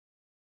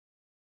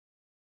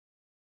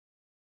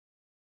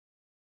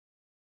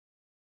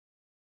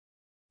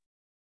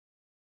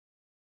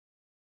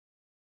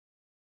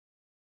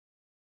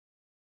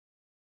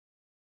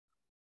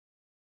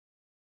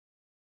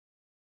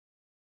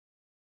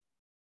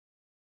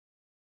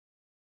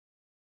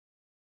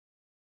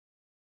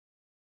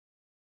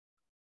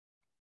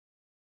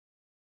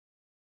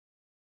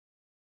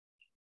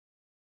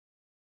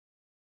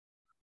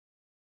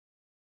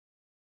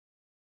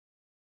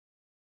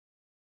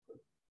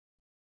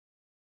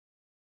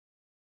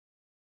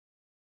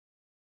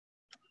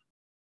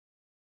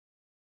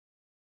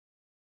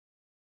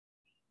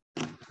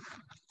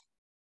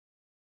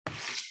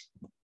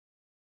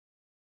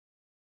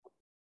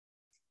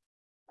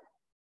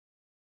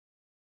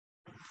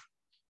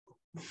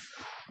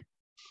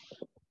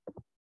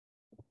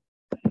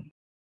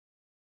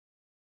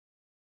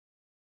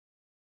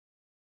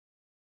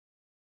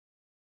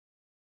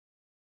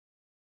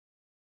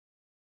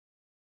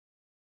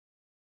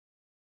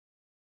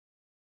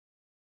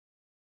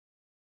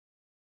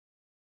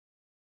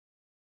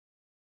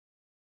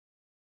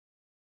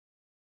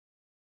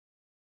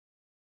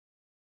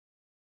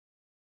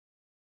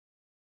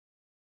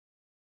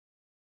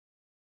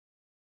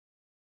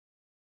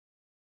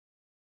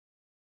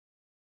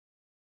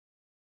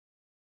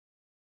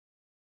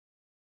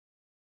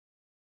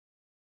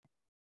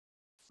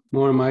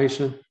Morning,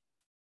 Maisha.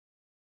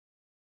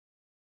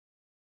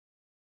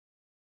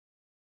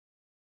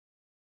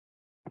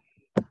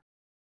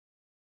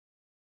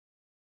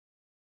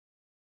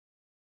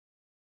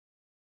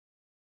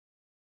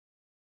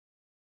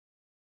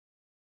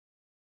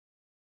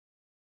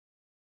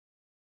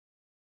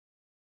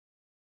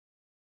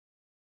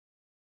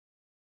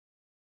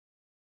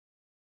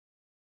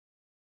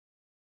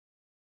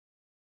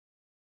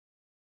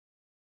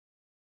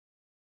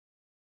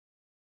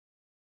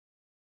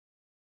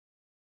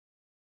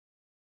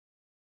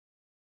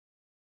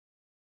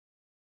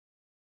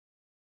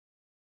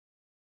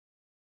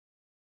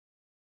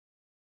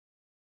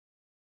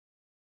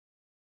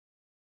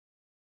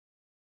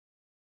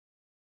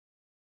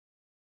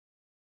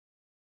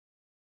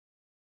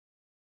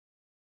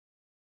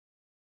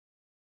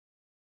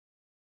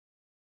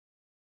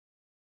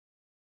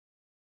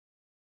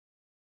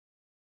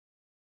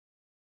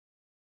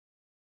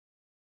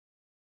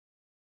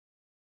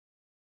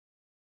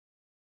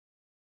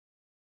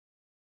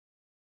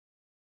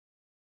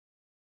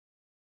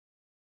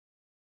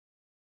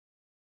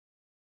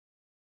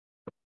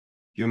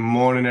 Good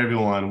morning,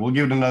 everyone. We'll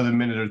give it another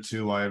minute or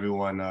two while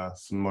everyone,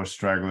 some more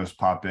stragglers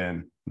pop in,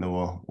 and then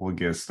we'll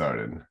get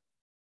started.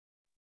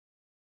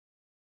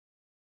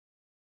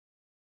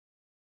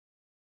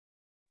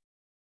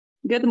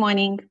 Good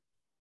morning.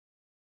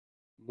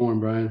 Morning,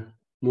 Brian.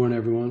 Morning,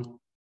 everyone.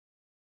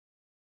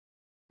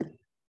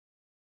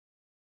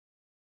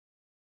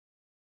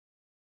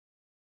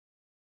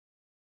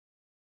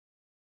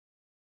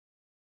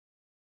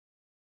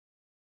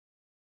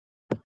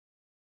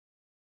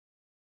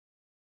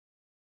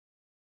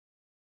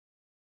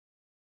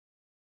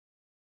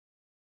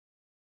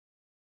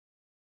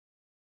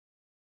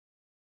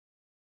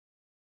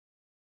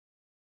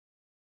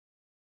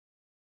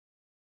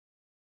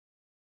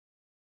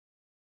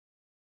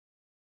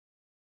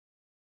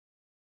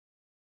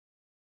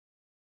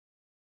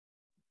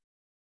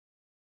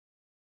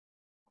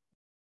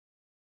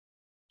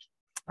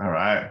 All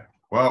right.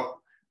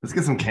 Well, let's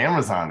get some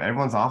cameras on.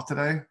 Everyone's off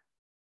today?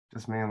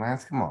 Just me and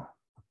Lance? Come on.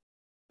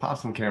 Pop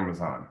some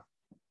cameras on.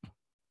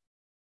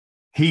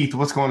 Heath,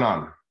 what's going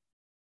on?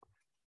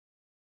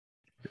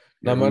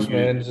 Not much,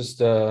 man. Just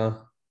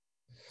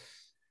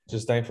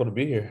thankful to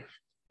be here.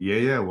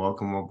 Yeah.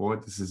 Welcome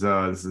aboard. This is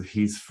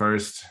Heath's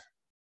first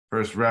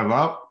rev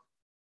up.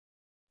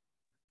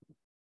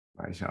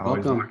 Nice.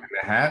 Always Welcome. rocking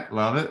the hat.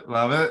 Love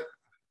it.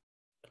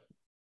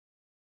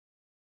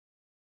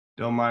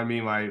 Don't mind me.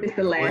 My It's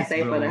the last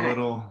day for the hat.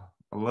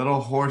 a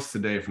little hoarse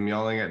today from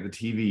yelling at the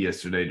TV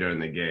yesterday during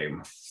the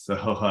game.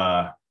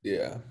 So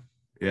Yeah.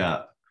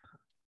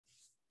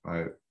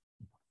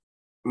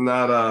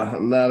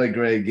 Not a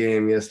great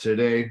game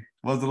yesterday.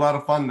 Was a lot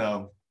of fun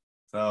though.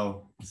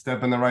 So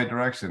step in the right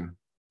direction.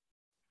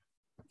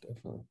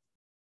 Definitely.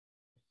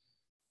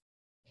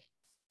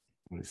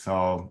 We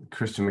saw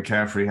Christian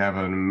McCaffrey have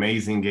an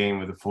amazing game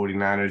with the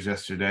 49ers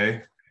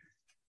yesterday,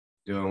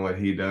 doing what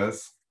he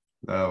does.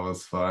 That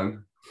was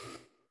fun.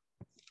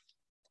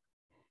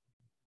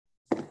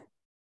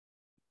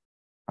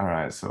 All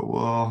right,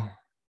 so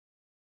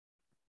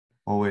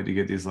we'll wait to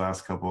get these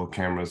last couple of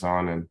cameras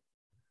on and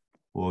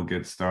we'll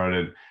get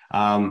started.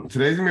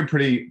 Today's gonna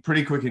be a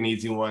pretty quick and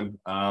easy one.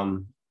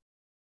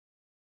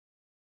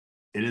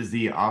 It is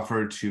the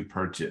offer to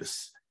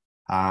purchase.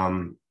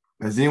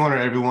 Has anyone or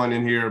everyone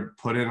in here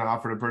put in an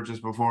offer to purchase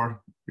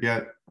before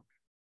yet?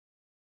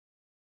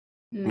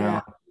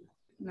 No?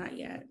 Not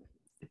yet.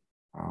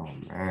 Oh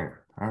man.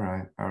 All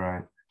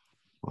right.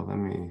 Well, let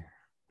me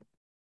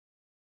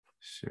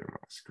share my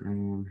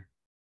screen.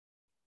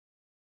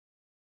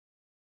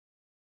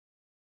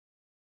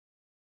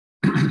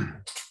 All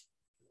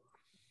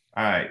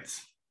right.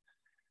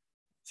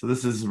 So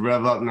this is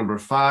rev up number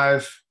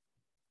 5.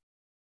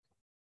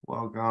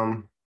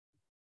 Welcome.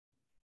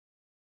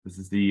 This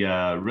is the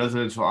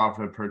residential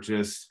offer to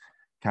purchase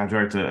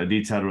contract, a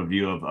detailed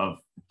review of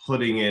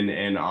putting in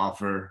an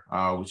offer,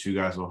 which you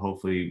guys will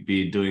hopefully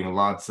be doing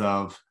lots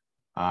of.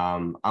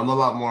 I'm a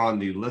lot more on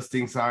the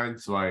listing side,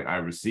 so I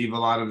receive a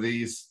lot of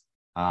these.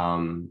 I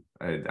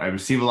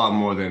receive a lot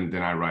more than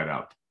I write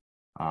up.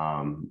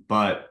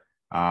 But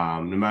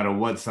no matter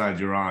what side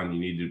you're on, you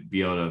need to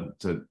be able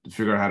to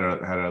figure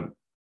out how to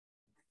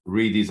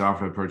read these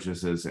offer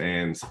purchases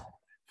and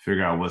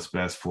figure out what's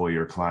best for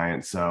your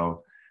client.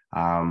 So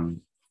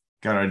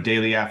got our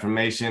daily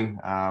affirmation.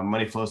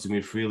 Money flows to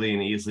me freely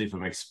and easily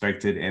from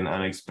expected and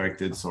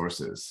unexpected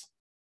sources.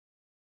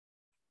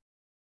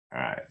 All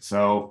right,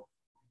 so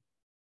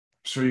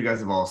sure you guys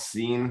have all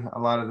seen a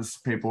lot of this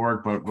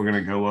paperwork, but we're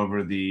going to go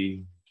over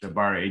the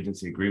buyer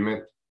agency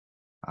agreement,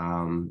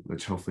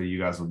 which hopefully you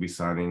guys will be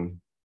signing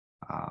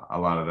a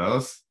lot of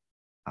those.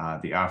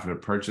 The offer to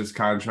purchase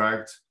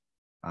contract,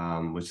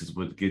 which is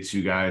what gets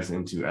you guys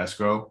into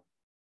escrow,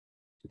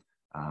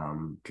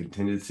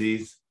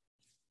 contingencies,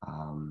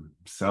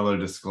 seller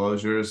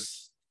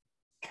disclosures,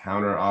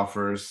 counter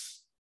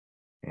offers,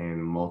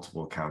 and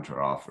multiple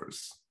counter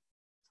offers.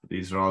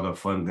 These are all the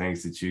fun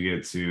things that you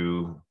get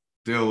to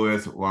deal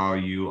with while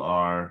you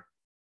are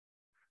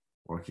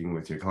working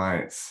with your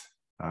clients.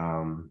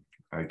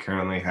 I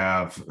currently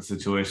have a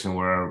situation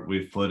where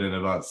we've put in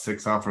about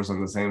 6 offers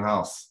on the same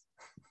house.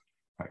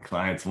 My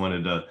clients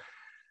wanted to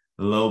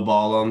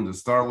lowball them to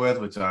start with,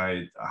 which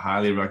I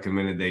highly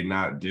recommended they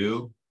not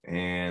do.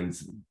 And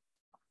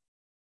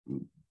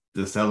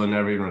the seller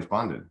never even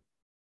responded,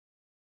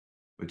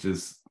 which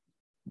is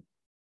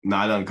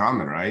not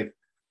uncommon, right?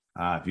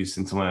 If you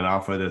send someone an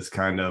offer that's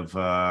kind of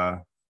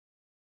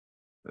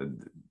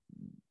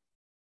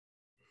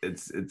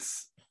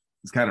it's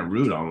kind of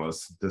rude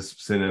almost,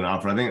 just send an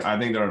offer. I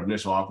think their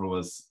initial offer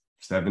was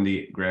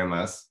 70 grand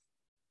less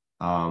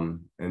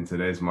in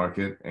today's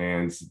market,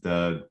 and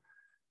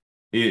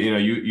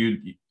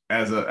you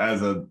as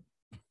a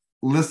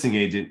listing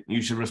agent,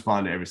 you should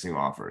respond to every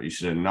single offer. You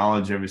should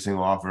acknowledge every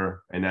single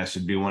offer, and that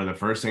should be one of the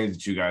first things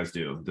that you guys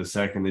do. The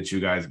second that you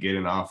guys get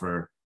an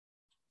offer,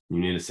 you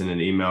need to send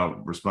an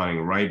email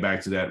responding right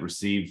back to that,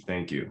 received,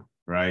 thank you,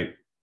 right?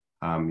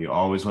 You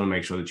always want to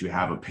make sure that you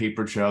have a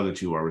paper trail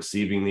that you are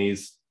receiving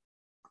these,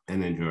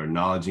 and then you're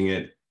acknowledging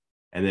it.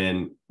 And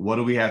then what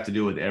do we have to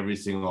do with every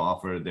single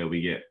offer that we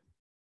get?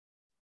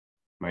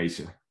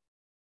 Maisha.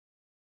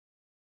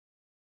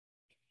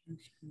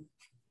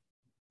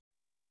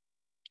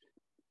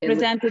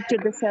 Present it to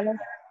the seller.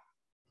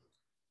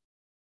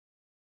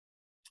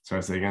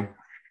 Sorry, say again.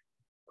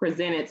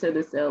 Present it to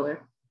the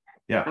seller.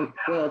 Yeah.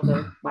 Well,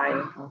 the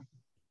buyer.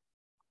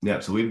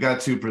 Yeah, so we've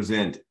got to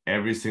present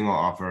every single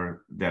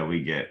offer that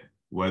we get,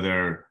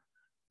 whether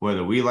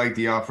we like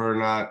the offer or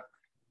not,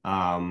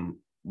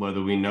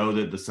 whether we know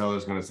that the seller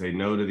is going to say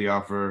no to the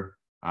offer.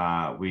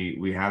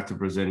 We have to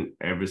present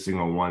every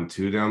single one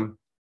to them.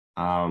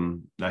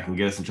 That can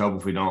get us in trouble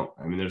if we don't.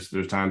 I mean,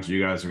 there's times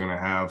you guys are going to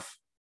have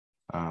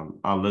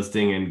a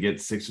listing and get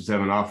 6 or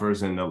 7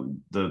 offers, and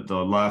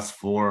the last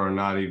 4 are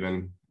not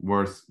even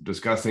worth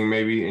discussing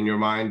maybe in your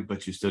mind,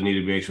 but you still need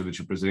to make sure that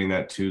you're presenting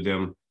that to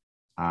them,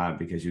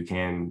 because you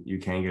can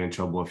get in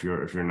trouble if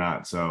you're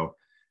not. So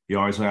you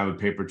always want to have a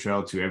paper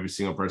trail to every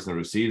single person that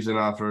receives an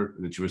offer,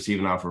 that you receive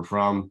an offer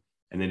from,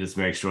 and then just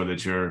make sure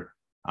that you're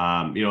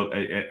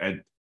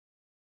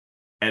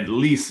at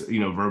least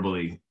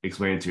verbally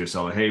explain to your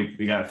seller, hey,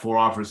 we got 4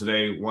 offers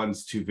today,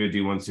 one's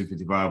 250, one's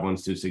 255,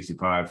 one's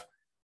 265.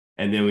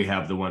 And then we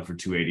have the one for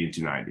 280 and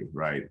 290,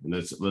 right? And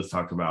let's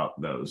talk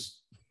about those.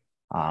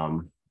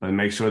 But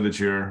make sure that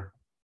you're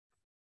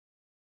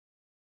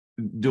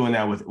doing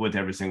that with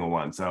every single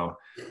one. So,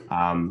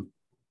 so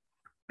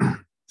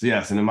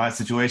yes, and in my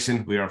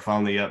situation, we are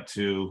finally up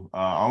to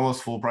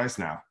almost full price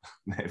now.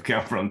 They've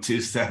come from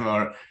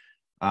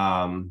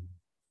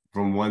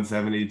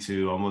 170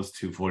 to almost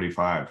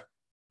 245.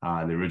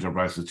 The original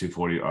price was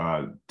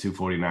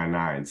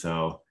 249.9.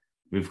 So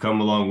we've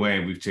come a long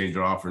way. We've changed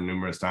our offer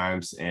numerous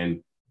times,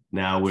 and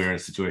now we're in a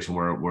situation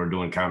where we're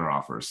doing counter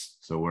offers.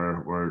 So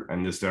we're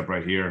in this step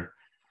right here,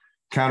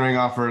 countering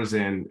offers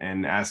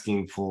and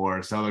asking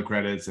for seller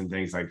credits and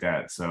things like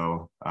that.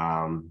 So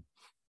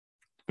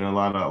it's been a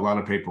lot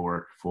of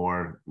paperwork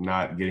for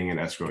not getting an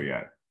escrow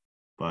yet,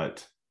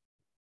 but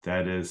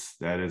that is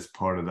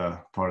part of the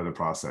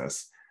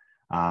process.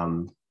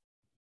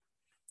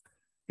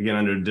 Again,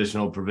 under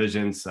additional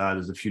provisions,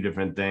 there's a few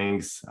different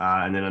things,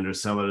 and then under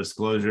seller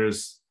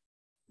disclosures,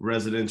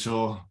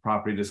 residential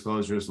property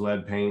disclosures,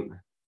 lead paint,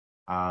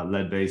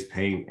 lead-based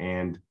paint,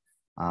 and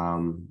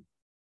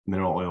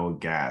mineral oil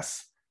and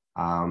gas.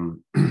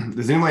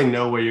 Does anybody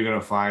know where you're going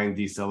to find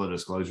these seller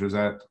disclosures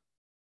at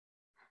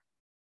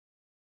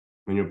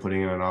when you're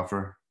putting in an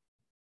offer?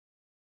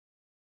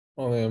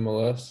 On the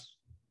MLS.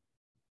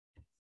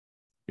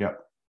 Yep.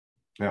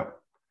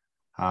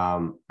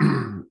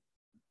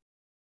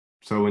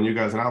 So when you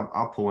guys, and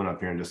I'll pull one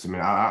up here in just a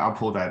minute. I'll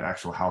pull that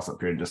actual house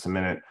up here in just a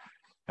minute,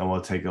 and we'll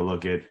take a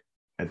look at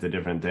the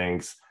different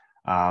things.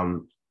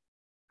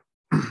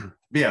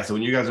 Yeah, so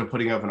when you guys are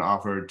putting up an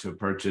offer to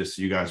purchase,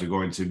 you guys are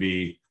going to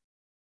be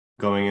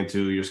going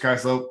into your sky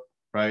slope,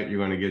 right? You're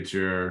going to get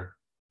your,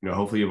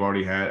 hopefully you've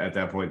already had, at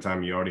that point in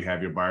time, you already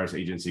have your buyer's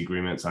agency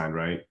agreement signed,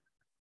 right?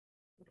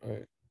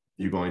 Right.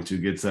 You're going to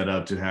get set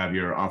up to have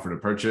your offer to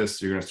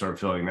purchase. You're going to start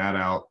filling that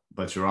out,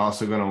 but you're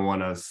also going to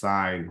want to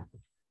sign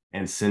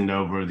and send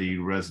over the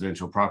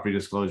residential property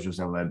disclosures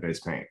and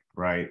lead-based paint,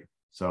 right?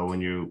 So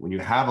when you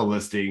have a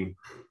listing,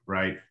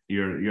 right,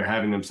 you're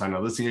having them sign a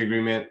listing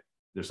agreement.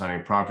 They're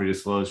signing property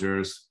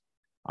disclosures,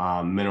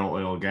 mineral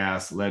oil,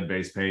 gas,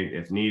 lead-based paint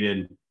if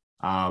needed.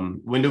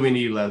 When do we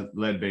need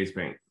lead-based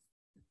paint?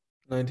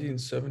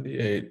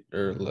 1978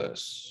 or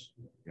less.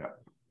 Yeah.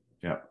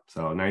 Yep.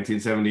 So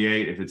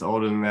 1978. If it's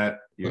older than that,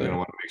 you're Right. going to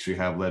want to make sure you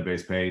have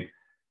lead-based paint.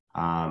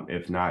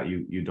 If not,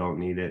 you don't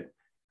need it.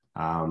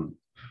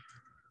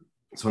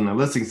 So on the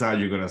listing side,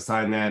 you're going to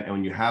sign that, and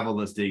when you have a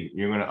listing,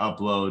 you're going to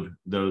upload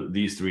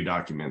these 3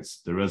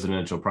 documents: the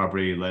residential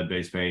property,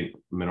 lead-based paint,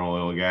 mineral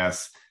oil,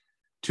 gas,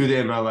 to the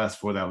MLS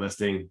for that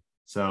listing.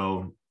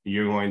 So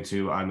you're going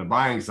to, on the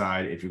buying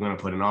side, if you're going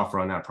to put an offer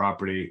on that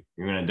property,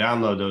 you're going to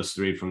download those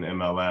 3 from the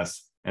MLS,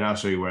 and I'll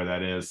show you where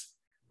that is.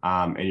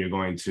 And you're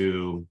going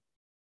to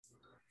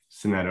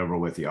send that over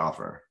with the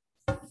offer.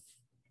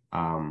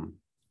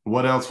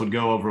 What else would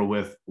go over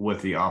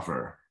with the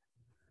offer?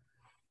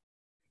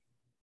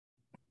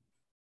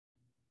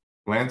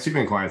 Lance, you've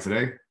been quiet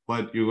today,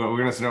 but we're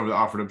going to send over the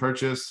offer to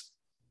purchase.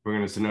 We're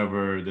going to send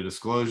over the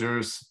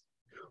disclosures.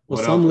 Well,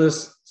 What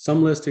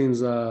some listings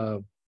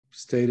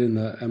state in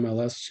the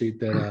MLS sheet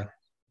that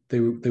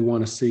they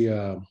want to see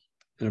an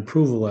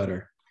approval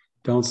letter.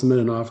 Don't submit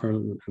an offer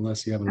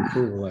unless you have an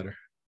approval letter.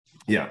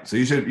 Yeah, so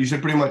you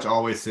should pretty much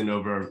always send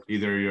over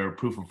either your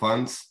proof of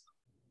funds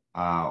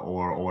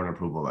or an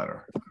approval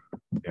letter.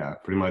 Yeah,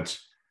 pretty much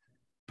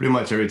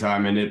every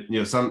time. And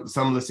it,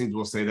 some listings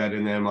will say that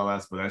in the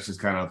MLS, but that's just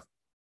kind of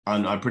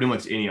on pretty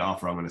much any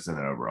offer I'm going to send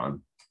it over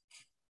on.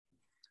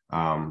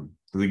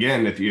 Because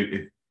again, if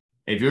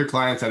your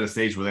client's at a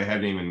stage where they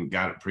haven't even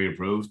got it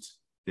pre-approved,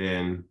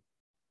 then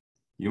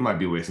you might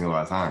be wasting a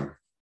lot of time.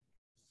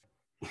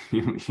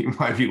 you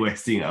might be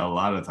wasting a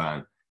lot of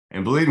time.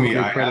 And believe me,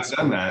 I have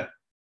done that.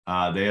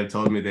 They have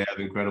told me they have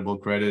incredible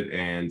credit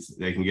and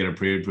they can get it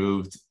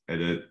pre-approved at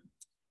a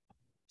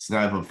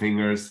snap of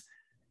fingers.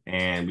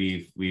 And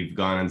we've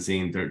gone and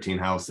seen 13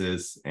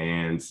 houses,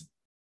 and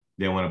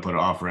they want to put an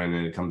offer in,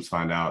 and it comes to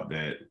find out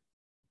that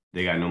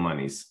they got no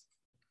monies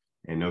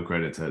and no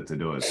credit to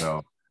do it.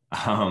 So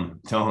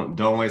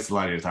don't waste a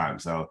lot of your time.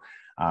 So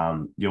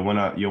you'll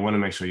want to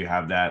make sure you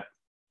have that.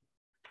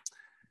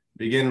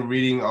 Begin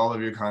reading all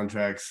of your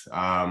contracts.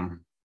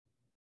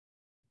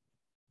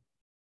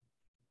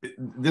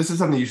 This is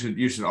something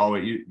you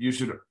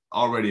should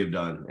already have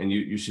done, and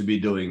you should be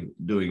doing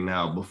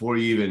now before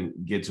you even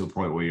get to a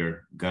point where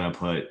you're gonna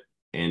put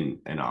in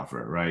an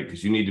offer, right?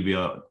 Because you need to be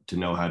able to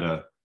know how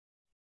to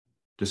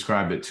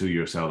describe it to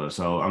your seller.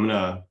 So I'm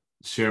gonna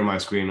share my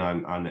screen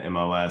on the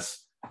MLS.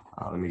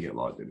 Let me get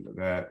logged into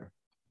that,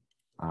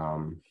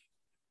 and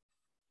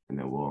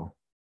then we'll.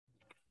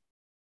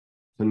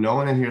 So no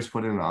one in here has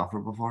put in an offer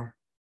before.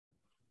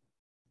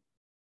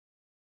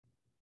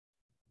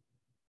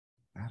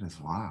 That is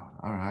wild.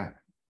 All right.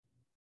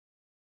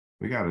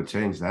 We got to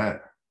change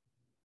that.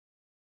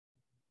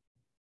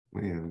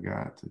 We have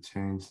got to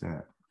change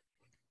that.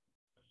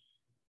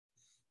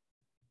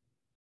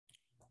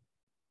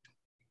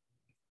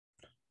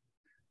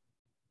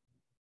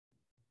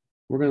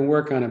 We're going to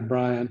work on it,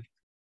 Brian.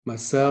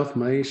 Myself,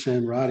 Maisha,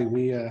 and Roddy,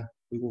 we were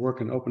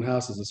working open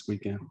houses this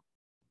weekend.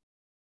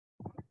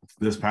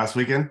 This past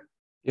weekend?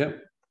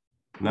 Yep.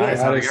 Nice.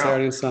 Friday,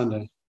 Saturday, and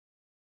Sunday.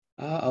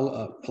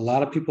 A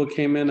lot of people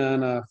came in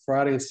on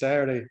Friday and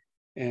Saturday,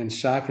 and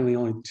shockingly,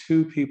 only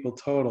 2 people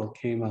total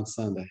came on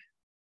Sunday.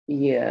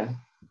 Yeah.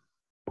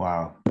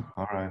 Wow.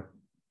 All right.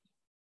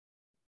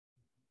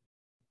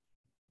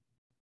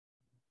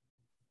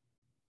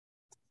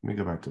 Let me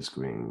go back to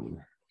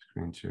screen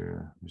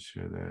share. Let me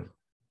share that.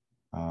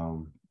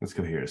 Let's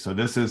go here. So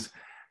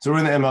we're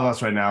in the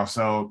MLS right now.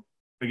 So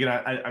again,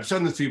 I've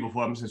shown this to you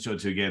before. I'm just gonna show it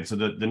to you again. So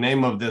the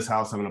name of this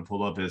house I'm gonna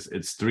pull up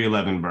it's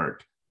 311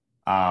 Burke.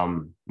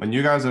 When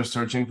you guys are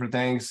searching for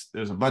things,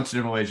 there's a bunch of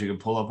different ways you can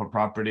pull up a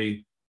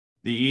property.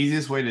 The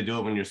easiest way to do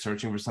it when you're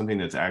searching for something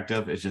that's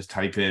active is just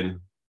type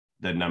in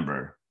the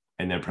number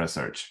and then press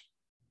search.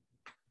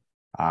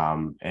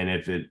 And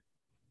if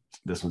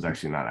this one's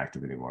actually not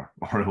active anymore,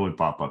 or it would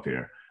pop up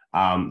here.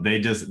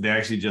 They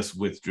actually just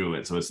withdrew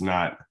it, so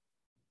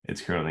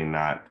it's currently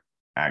not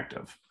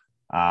active.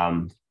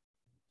 All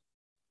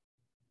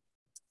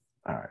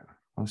right,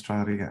 let's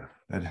try that again.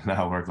 That did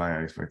not work like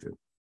I expected.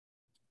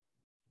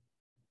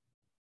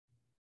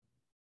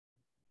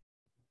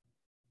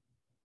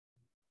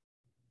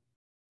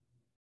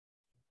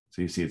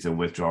 So you see it's in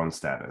withdrawn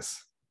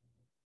status.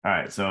 All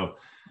right, so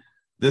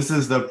this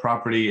is the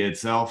property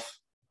itself.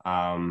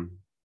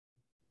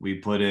 We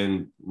put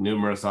in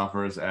numerous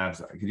offers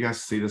as, could you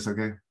guys see this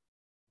okay?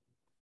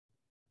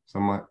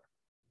 Somewhat?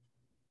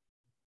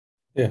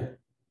 Yeah.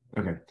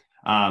 Okay.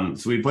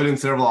 So we put in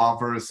several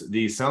offers.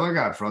 The seller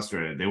got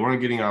frustrated. They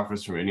weren't getting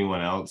offers from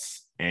anyone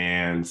else,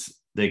 and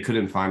they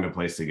couldn't find a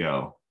place to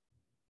go.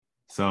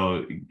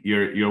 So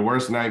your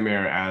worst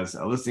nightmare as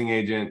a listing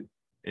agent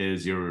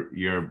is your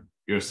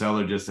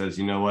seller just says,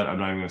 you know what, I'm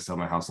not even going to sell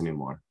my house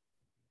anymore.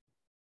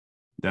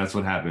 That's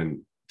what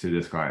happened to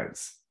this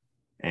client's.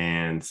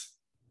 And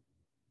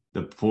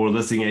the poor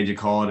listing agent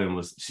called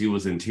and she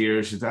was in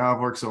tears. She said, oh,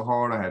 I've worked so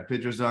hard. I had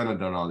pictures done. I've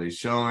done all these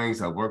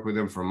showings. I've worked with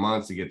them for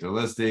months to get their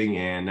listing,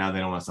 and now they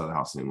don't want to sell the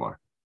house anymore.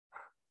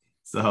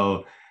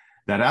 So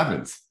that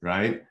happens,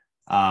 right?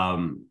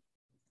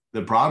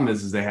 The problem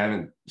is they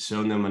haven't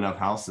shown them enough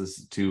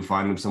houses to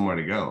find them somewhere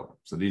to go.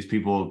 So these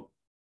people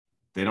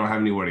they don't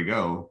have anywhere to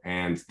go,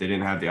 and they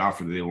didn't have the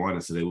offer that they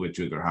wanted, so they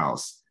withdrew their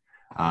house.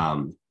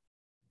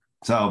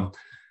 So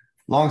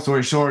long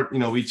story short,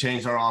 we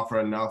changed our offer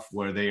enough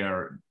where they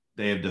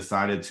have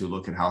decided to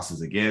look at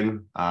houses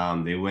again.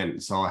 They went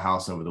and saw a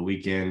house over the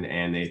weekend,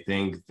 and they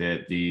think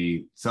that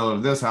the seller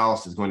of this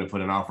house is going to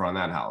put an offer on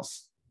that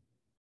house.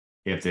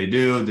 If they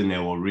do, then they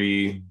will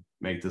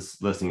make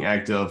this listing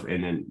active,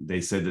 and then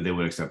they said that they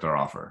would accept our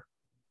offer.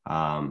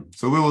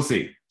 So we will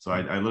see. So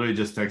I literally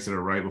just texted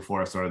her right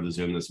before I started the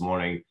Zoom this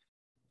morning,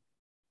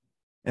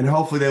 and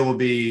hopefully they will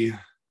be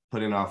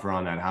putting an offer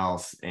on that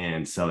house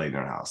and selling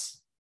their house.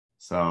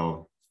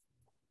 So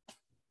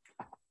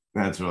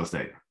that's real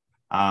estate.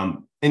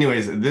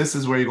 Anyways, this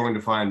is where you're going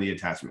to find the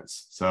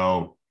attachments.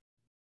 So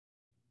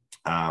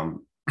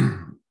when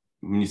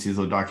you see these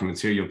little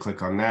documents here, you'll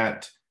click on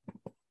that.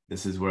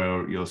 This is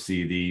where you'll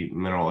see the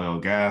mineral oil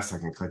gas. I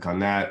can click on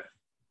that.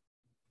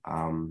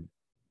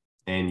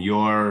 And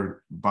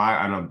your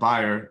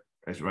buyer,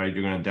 that's right,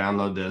 you're going to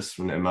download this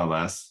from the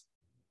MLS.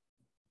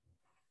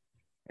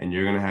 And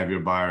you're going to have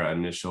your buyer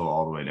initial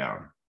all the way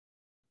down.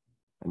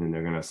 And then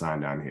they're going to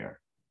sign down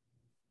here.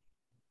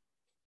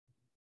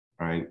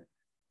 All right.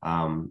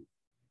 On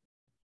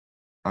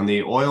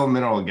the oil,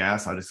 mineral,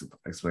 gas, I'll just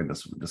explain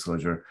this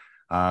disclosure.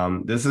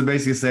 This is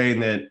basically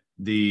saying that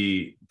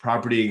the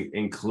property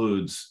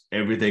includes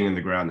everything in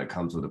the ground that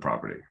comes with the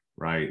property,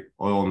 right?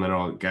 Oil,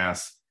 mineral,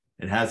 gas.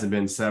 It hasn't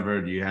been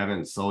severed. You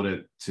haven't sold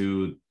it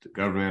to the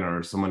government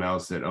or someone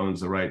else that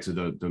owns the right to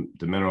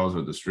the minerals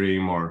or the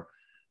stream or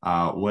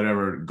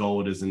whatever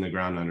gold is in the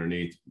ground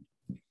underneath.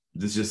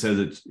 This just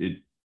says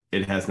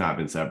it has not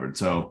been severed.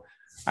 So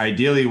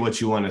ideally what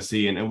you want to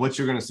see, and what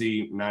you're going to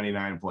see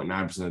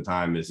 99.9% of the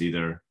time, is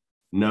either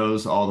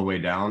no's all the way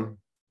down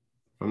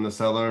from the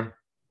seller,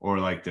 or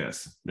like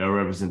this, no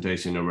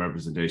representation,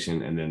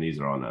 and then these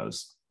are all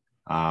no's.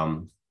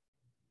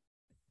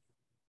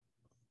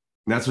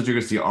 That's what you're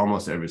going to see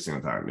almost every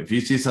single time. If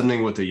you see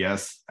something with a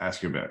yes,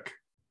 ask your BIC,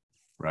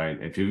 right?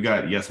 If you've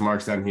got yes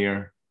marks down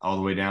here all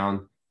the way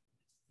down,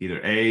 either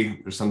A,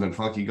 there's something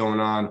funky going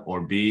on, or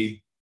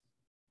B,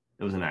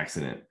 it was an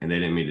accident and they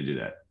didn't mean to do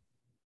that.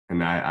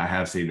 And I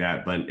have seen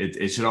that, but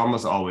it should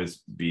almost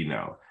always be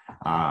no.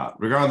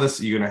 Regardless,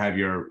 you're going to have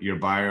your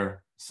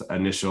buyer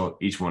initial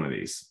each one of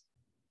these.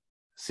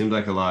 Seems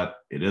like a lot.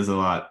 It is a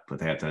lot, but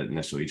they have to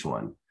initial each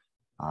one.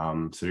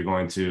 So you're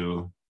going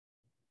to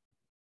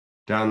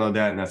download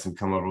that, and that's going to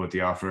come over with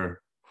the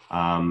offer.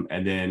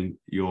 And then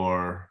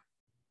your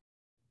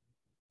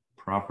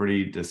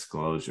property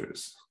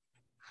disclosures.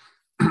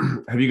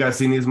 Have you guys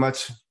seen these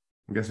much?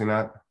 I'm guessing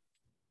not.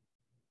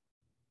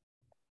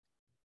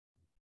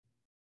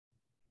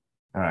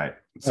 All right.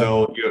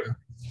 So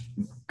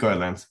go ahead,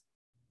 Lance.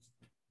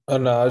 Oh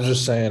no, I was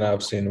just saying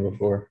I've seen it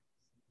before.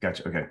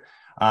 Gotcha. Okay.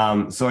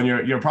 So in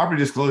your property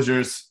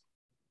disclosures,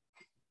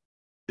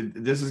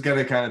 this is going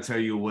to kind of tell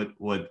you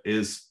what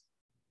is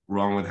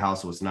wrong with the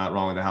house, what's not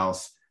wrong with the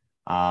house.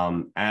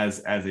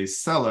 As a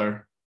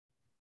seller,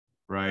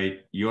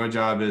 right? Your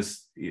job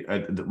is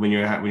when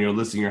you're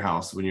listing your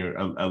house, when you're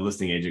a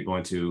listing agent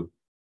going to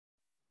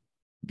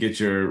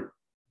get your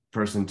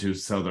person to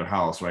sell their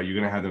house, right? You're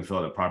going to have them fill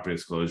out a property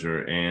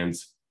disclosure, and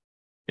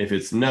if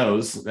it's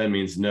no's, that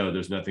means no,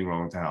 there's nothing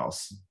wrong with the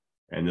house.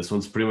 And this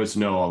one's pretty much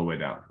no all the way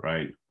down,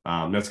 right?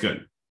 That's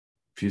good.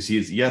 If you see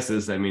it's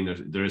yeses, that means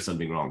there is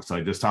something wrong. So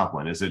like this top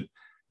one, is it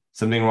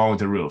something wrong with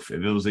the roof?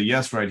 If it was a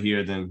yes right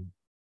here, then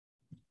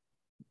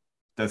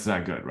that's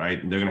not good, right?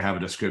 They're going to have a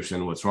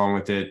description what's wrong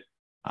with it.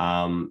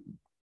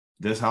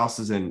 This house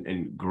is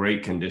in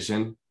great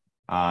condition.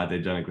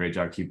 They've done a great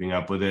job keeping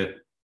up with it.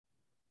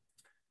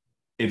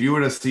 If you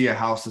were to see a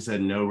house that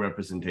said no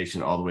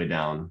representation all the way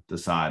down the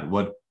side,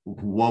 what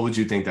would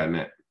you think that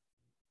meant?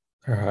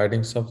 They're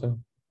hiding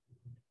something.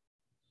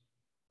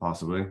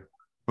 Possibly.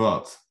 Who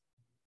else?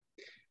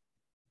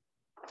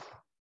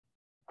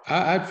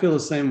 I'd feel the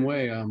same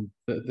way.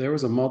 There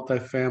was a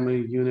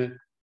multifamily unit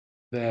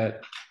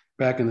that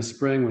back in the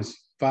spring was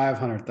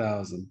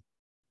 500,000.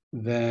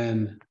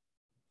 Then,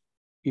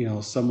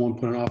 someone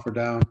put an offer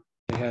down.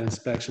 They had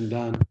inspection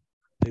done.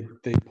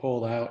 They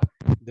pulled out.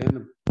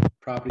 Then the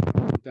property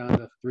went down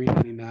to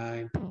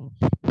 399.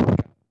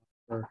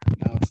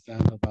 Now it's down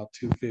to about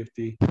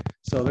 250.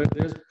 So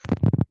there's.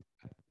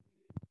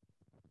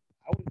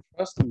 I wouldn't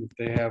trust them if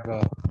they have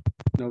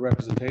no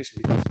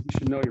representation, because you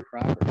should know your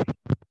property.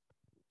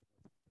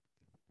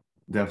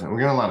 Definitely. We're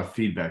getting a lot of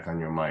feedback on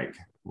your mic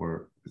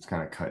where it's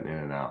kind of cutting in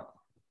and out.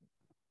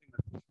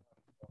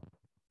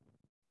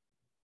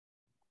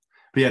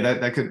 But yeah,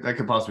 that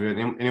could possibly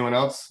be. Anyone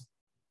else?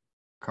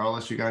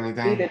 Carlos, you got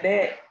anything? Either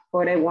that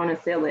or they want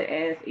to sell it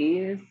as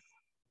is.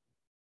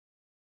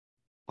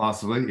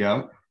 Possibly,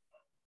 yeah.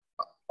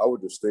 I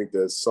would just think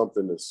there's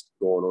something that's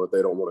going on that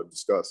they don't want to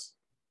discuss.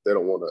 They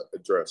don't want to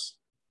address.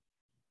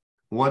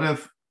 What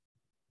if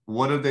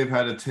they've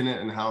had a tenant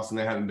in the house and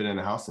they haven't been in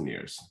the house in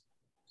years?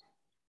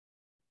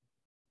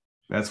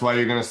 That's why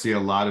you're going to see a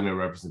lot of no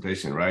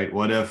representation, right?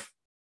 What if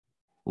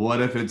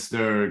it's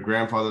their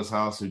grandfather's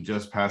house who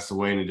just passed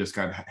away and it just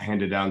got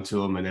handed down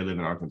to them and they live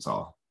in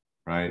Arkansas,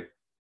 right?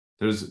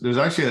 there's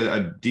actually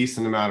a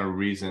decent amount of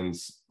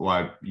reasons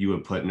why you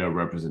would put no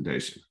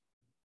representation.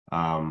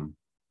 But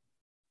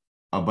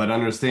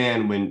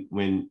understand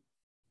when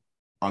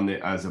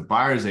as a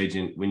buyer's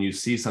agent, when you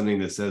see something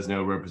that says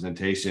no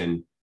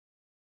representation,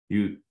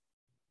 you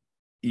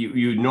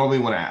normally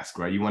want to ask,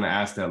 right? You want to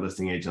ask that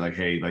listing agent, like,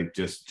 hey, like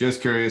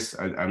just curious.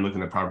 I'm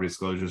looking at property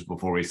disclosures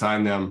before we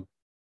sign them.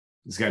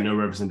 It's got no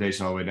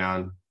representation all the way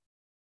down.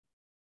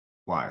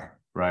 Why,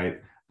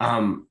 right?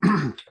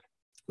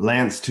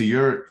 Lance,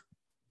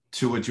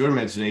 to what you're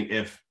mentioning,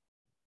 if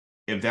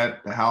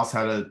that house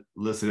had a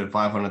listed at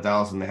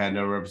 500,000, they had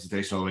no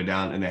representation all the way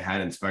down, and they had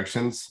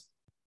inspections,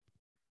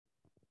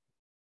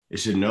 it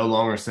should no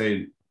longer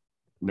say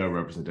no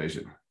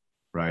representation,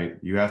 right?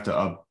 You have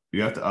to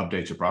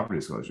update your property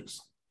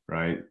disclosures,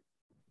 right?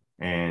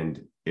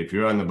 And if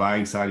you're on the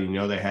buying side, you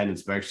know they had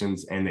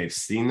inspections and they've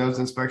seen those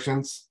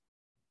inspections,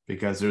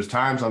 because there's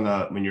times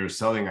when you're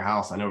selling a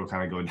house, I know we're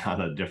kind of going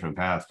down a different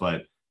path,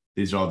 but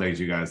these are all things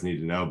you guys need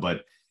to know.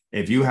 But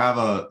if you have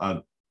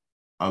a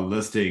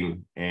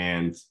listing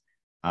and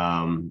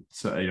so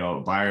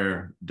a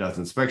buyer does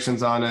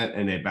inspections on it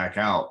and they back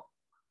out,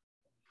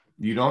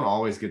 you don't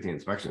always get the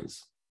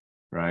inspections,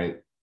 right?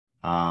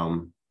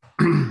 And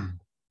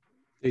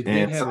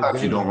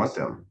sometimes you don't want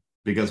them,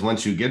 because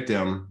once you get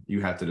them, you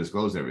have to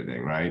disclose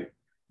everything, right?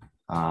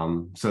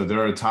 So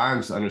there are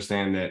times to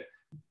understand that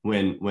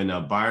when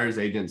a buyer's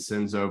agent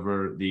sends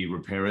over the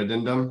repair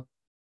addendum,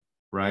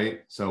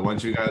 right? So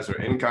once you guys are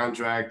in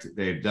contract,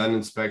 they've done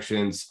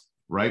inspections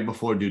right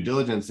before due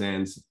diligence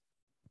ends,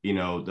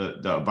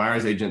 the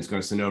buyer's agent is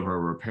going to send over a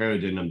repair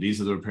addendum.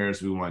 These are the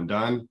repairs we want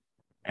done.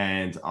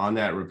 And on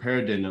that repair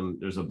addendum,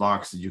 there's a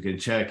box that you can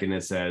check, and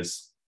it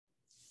says,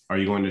 are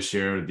you going to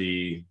share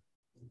the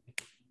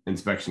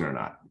inspection or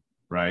not,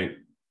 right?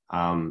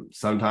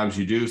 Sometimes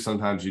you do,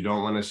 sometimes you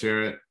don't want to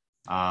share it.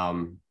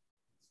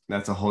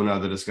 That's a whole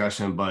nother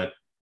discussion. But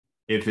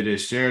if it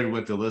is shared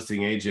with the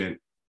listing agent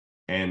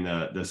and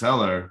the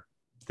seller,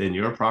 then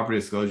your property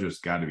disclosure has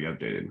got to be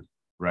updated,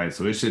 right?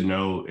 So it should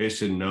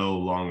no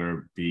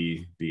longer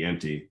be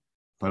empty.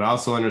 But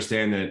also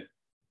understand that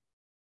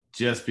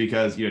just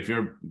because if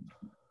you're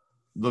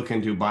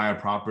looking to buy a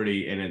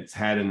property and it's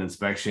had an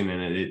inspection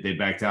and they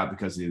backed out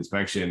because of the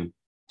inspection,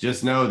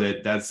 just know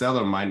that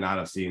seller might not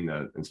have seen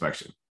the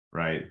inspection,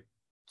 right?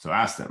 So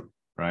ask them,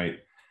 right?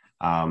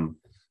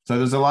 So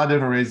there's a lot of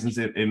different reasons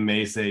it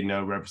may say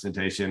no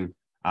representation.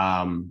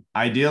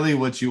 Ideally,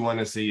 what you want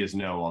to see is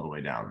no all the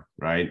way down,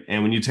 right?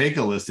 And when you take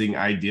a listing,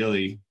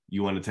 ideally,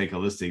 you want to take a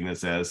listing that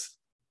says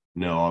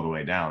no all the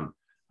way down.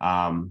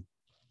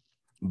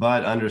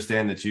 But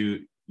understand that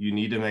you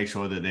need to make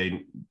sure that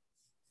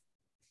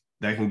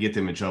that can get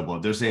them in trouble.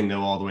 If they're saying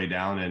no all the way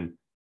down and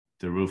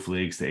the roof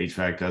leaks, the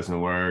HVAC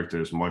doesn't work,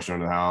 there's moisture in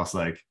the house,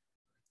 like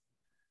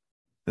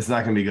it's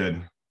not going to be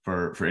good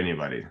for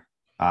anybody.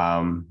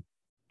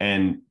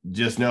 And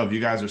just know, if you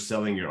guys are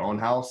selling your own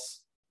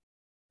house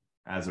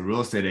as a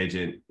real estate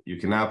agent, you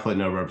cannot put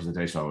no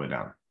representation all the way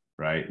down,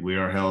 right? We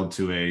are held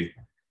to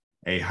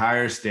a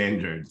higher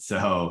standard.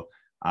 So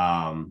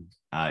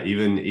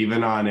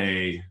even on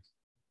a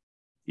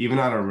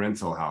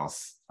rental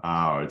house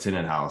or a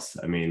tenant house,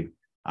 I mean,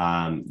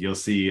 you'll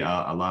see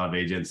a lot of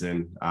agents,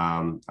 and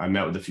I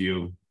met with a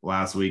few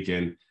last week,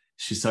 and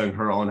she's selling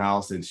her own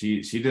house, and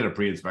she did a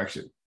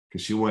pre-inspection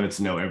because she wanted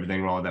to know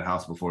everything wrong with that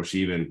house before she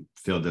even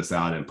filled this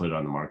out and put it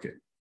on the market,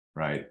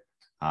 right?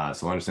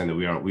 So understand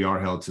that we are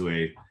held to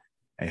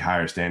a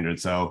higher standard.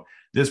 So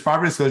this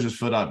property disclosure is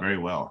filled out very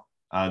well.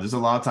 There's a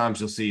lot of times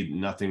you'll see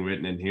nothing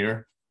written in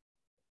here.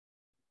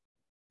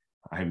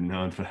 I'm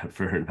known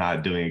for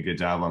not doing a good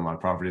job on my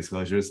property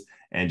disclosures,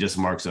 and just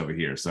marks over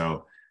here.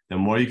 So the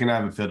more you can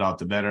have it filled out,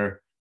 the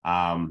better.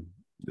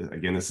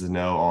 Again, this is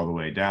no all the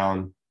way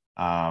down.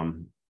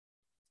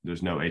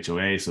 There's no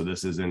HOA, so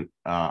this isn't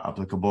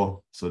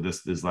applicable. So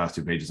these last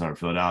two pages aren't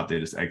filled out. They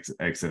just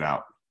exit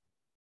out.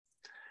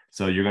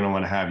 So you're going to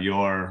want to have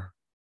your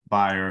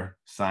buyer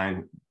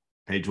sign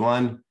page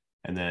 1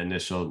 and then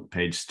initial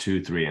page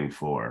 2, 3, and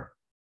 4,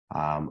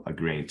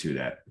 agreeing to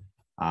that.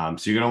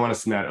 So you're going to want to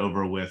send that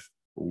over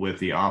with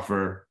the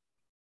offer.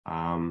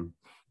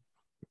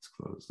 Let's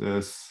close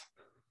this.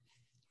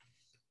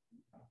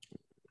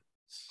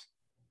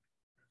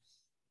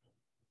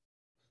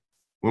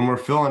 When we're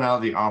filling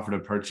out the offer to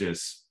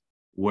purchase,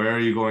 where are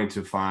you going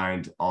to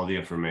find all the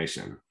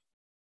information?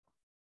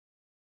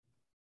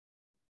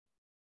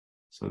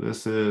 So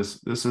this is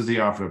the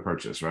offer to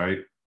purchase, right?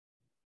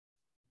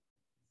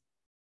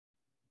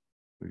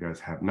 You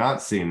guys have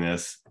not seen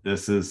this.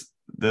 This is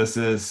the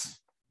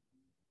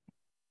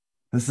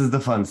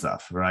fun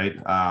stuff, right?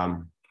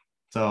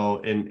 So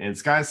in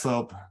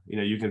SkySlope,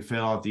 you can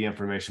fill out the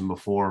information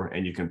before,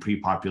 and you can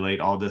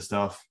pre-populate all this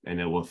stuff, and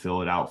it will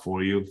fill it out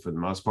for you for the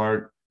most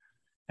part.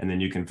 And then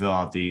you can fill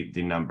out the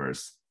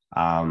numbers.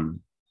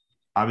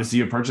 Obviously,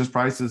 your purchase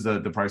price is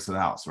the price of the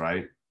house,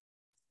 right?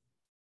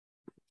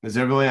 Does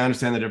everybody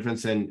understand the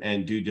difference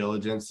in due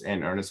diligence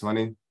and earnest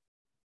money?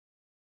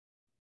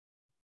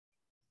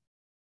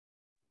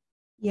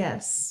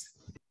 Yes.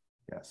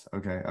 Yes.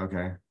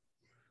 Okay.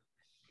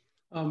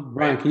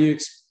 Brian, can you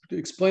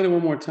explain it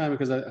one more time?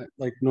 Because I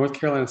like North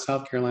Carolina and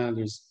South Carolina,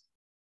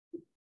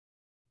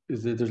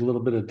 there's a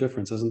little bit of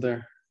difference, isn't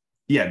there?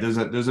 Yeah, there's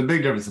a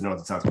big difference in North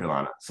and South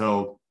Carolina.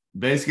 So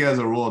basically, as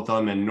a rule of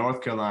thumb, in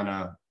North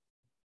Carolina,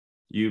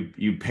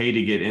 you pay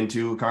to get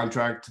into a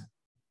contract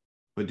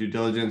with due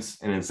diligence,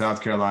 and in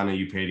South Carolina,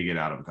 you pay to get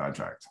out of a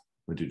contract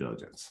with due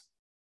diligence.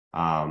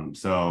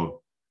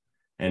 So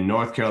in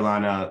North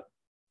Carolina,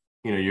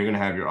 you're going to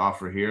have your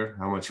offer here,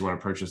 how much you want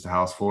to purchase the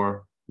house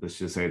for. Let's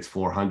just say it's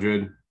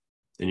 400.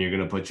 Then you're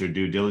going to put your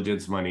due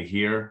diligence money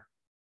here.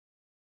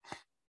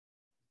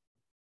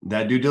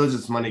 That due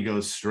diligence money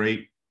goes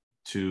straight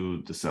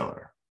to the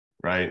seller,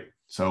 right?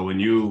 So when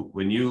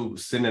you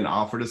send an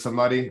offer to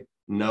somebody,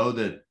 know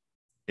that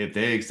if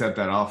they accept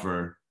that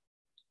offer,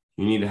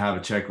 you need to have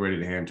a check ready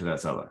to hand to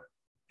that seller,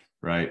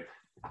 right?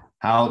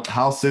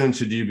 How soon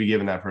should you be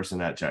giving that person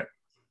that check?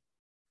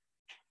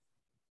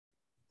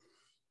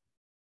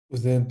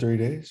 Within 3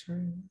 days,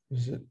 right?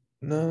 Is it?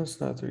 No, it's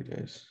not 3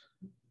 days.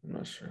 I'm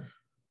not sure.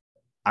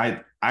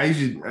 I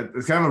usually,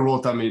 it's kind of a rule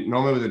of thumb,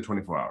 normally within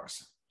 24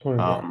 hours.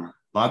 24. A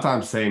lot of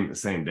times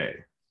same day.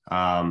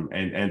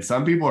 And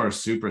some people are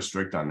super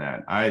strict on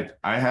that. I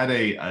had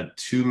a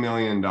 $2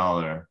 million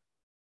offer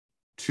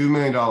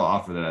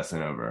that I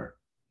sent over,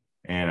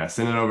 and I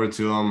sent it over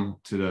to them,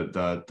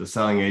 to the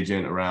selling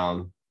agent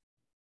around,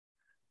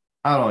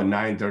 I don't know,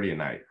 9:30 at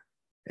night.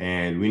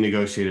 And we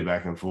negotiated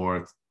back and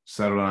forth,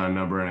 settled on a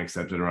number, and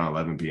accepted around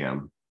 11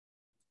 p.m.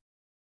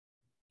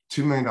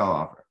 $2 million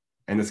offer.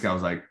 And this guy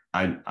was like,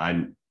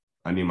 I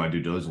need my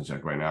due diligence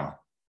check right now.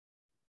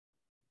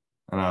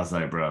 And I was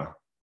like, bro,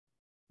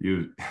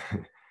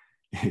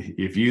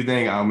 if you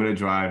think I'm going to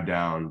drive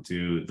down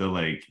to the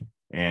lake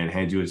and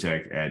hand you a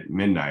check at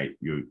midnight,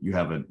 you're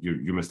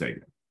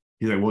mistaken.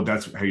 He's like, well,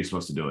 that's how you're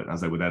supposed to do it. And I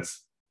was like, well,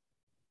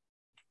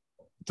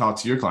 talk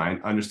to your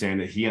client, understand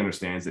that he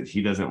understands that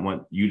he doesn't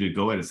want you to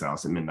go at his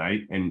house at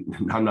midnight. And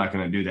I'm not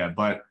going to do that.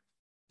 But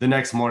the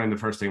next morning, the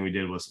first thing we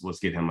did was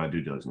get him a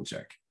due diligence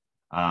check.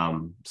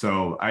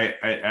 So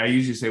I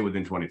usually say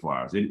within 24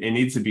 hours. It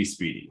needs to be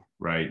speedy,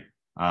 right?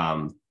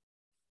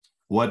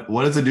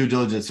 What is a due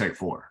diligence check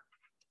for?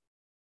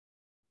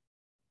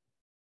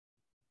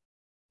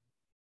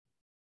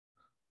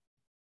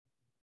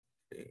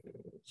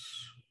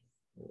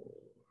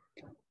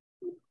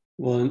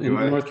 Well, in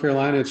North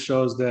Carolina, it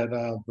shows that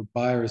the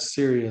buyer is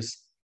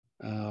serious,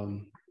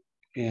 and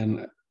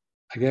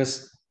I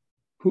guess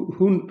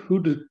who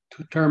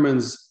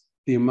determines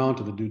the amount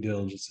of the due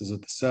diligence? Is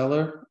it the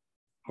seller,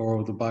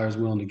 or the buyer's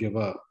willing to give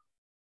up?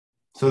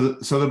 So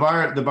the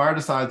buyer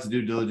decides to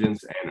do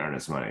diligence and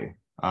earnest money.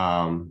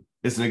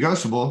 It's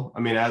negotiable. I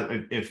mean,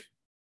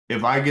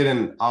 if I get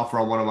an offer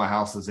on one of my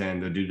houses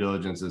and the due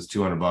diligence is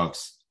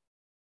 $200,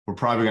 we're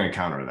probably going to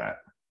counter that.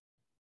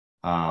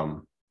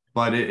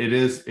 But it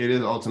is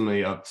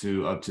ultimately up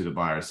to the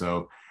buyer.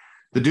 So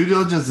the due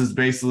diligence is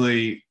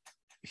basically,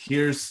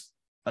 here's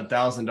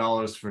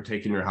 $1,000 for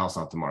taking your house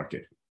off the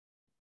market,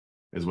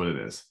 is what it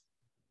is.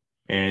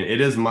 And it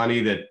is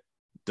money that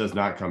does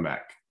not come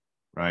back,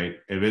 right?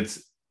 If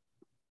it's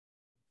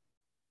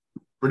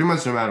pretty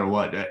much no matter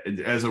what,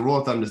 as a rule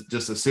of thumb,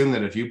 just assume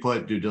that if you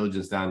put due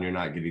diligence down, you're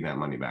not getting that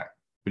money back,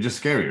 which is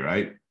scary,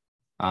 right?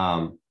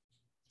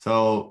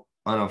 So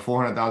on a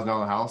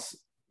 $400,000 house,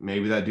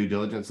 maybe that due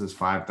diligence is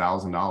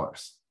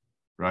 $5,000,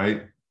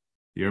 right?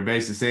 You're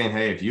basically saying,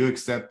 hey, if you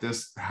accept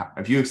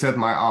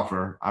my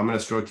offer, I'm going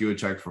to stroke you a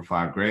check for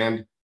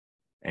 $5,000,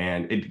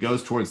 and it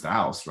goes towards the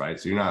house, right?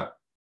 So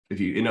if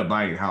you end up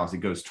buying a house, it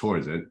goes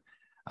towards it.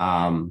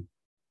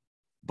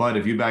 But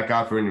if you back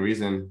out for any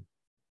reason,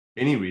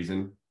 then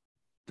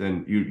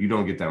you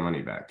don't get that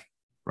money back,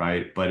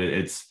 right? But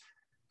it's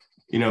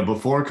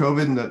before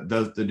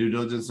COVID, the due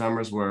diligence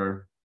numbers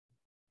were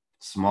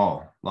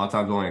small. A lot of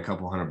times only a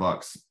couple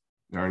 $100.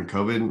 During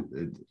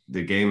COVID,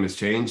 the game has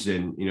changed,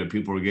 and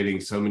people were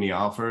getting so many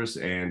offers,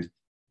 and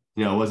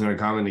it wasn't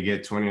uncommon to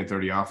get 20 or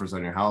 30 offers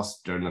on your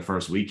house during the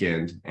first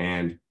weekend.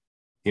 And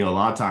a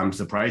lot of times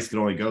the price could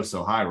only go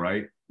so high,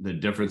 right? The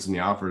difference in the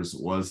offers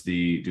was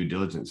the due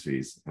diligence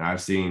fees. And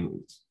I've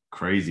seen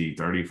crazy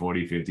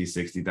 $30,000, $40,000,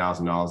 $50,000,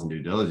 $60,000 in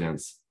due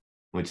diligence,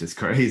 which is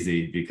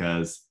crazy,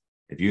 because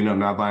if you end up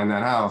not buying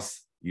that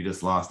house, you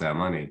just lost that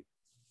money.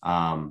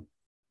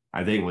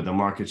 I think with the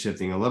market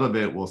shifting a little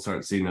bit, we'll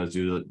start seeing those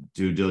due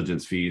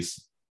diligence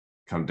fees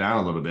come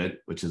down a little bit,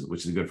 which is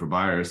good for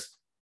buyers.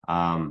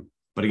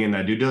 But again,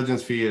 that due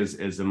diligence fee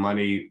is the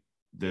money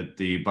that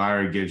the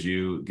buyer gives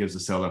the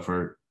seller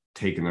for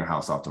taking their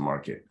house off the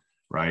market,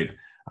 right?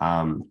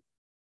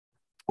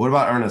 What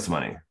about earnest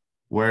money?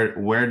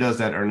 Where does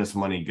that earnest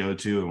money go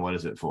to, and what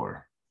is it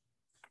for?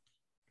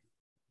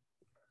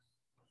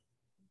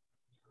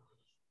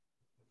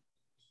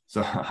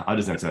 So I'll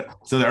just answer that.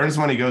 So the earnest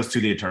money goes to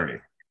the attorney,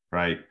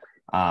 right?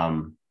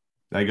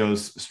 That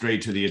goes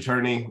straight to the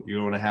attorney.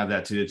 You want to have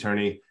that to the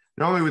attorney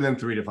normally within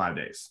 3 to 5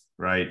 days,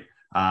 right?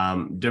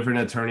 Different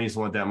attorneys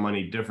want that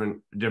money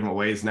different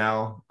ways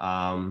now.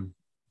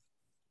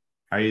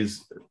 I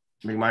use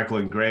McMichael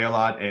and Gray a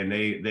lot, and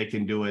they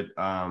can do it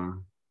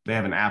they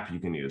have an app you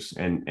can use,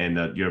 and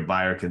your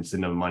buyer can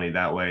send them money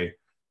that way.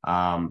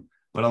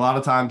 But a lot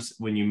of times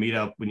when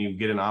you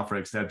get an offer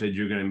accepted,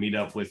 you're going to meet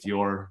up with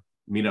your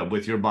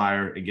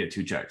buyer and get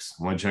 2 checks.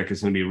 One check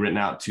is going to be written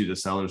out to the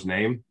seller's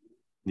name.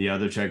 The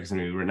other check is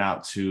going to be written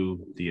out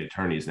to the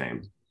attorney's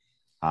name.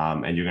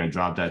 And you're going to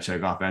drop that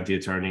check off at the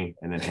attorney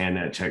and then hand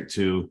that check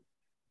to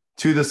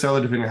the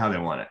seller, depending on how they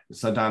want it.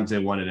 Sometimes they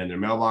want it in their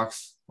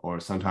mailbox, or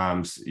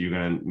sometimes you're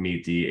going to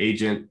meet the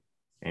agent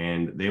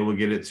and they will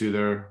get it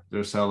to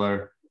their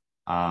seller.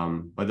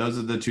 But those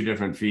are the 2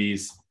 different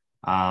fees.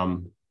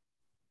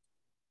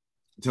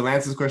 To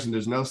Lance's question,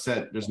 there's no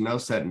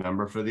set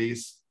number for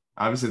these.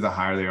 Obviously, the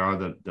higher they are,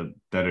 the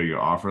better your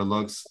offer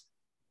looks.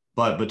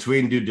 But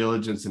between due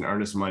diligence and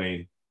earnest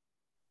money,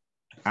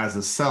 as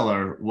a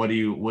seller, what do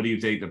you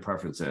think the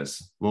preference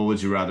is? What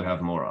would you rather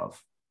have more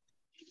of?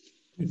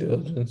 Due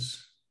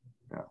diligence.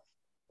 Yeah,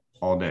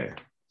 all day.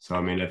 So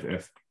I mean,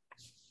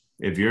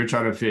 if you're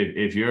trying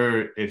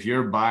to if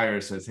your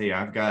buyer says, hey,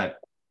 I've got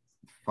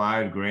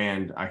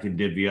 $5,000, I can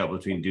divvy up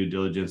between due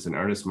diligence and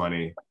earnest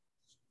money,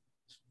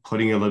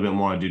 putting a little bit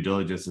more on due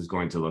diligence is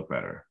going to look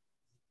better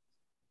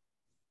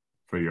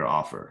for your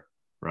offer,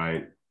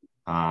 right?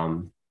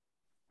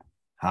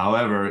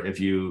 However, if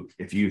you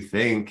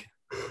think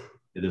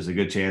that there's a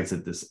good chance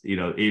that this,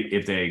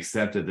 if they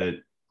accept it, that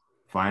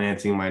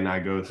financing might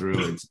not go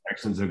through,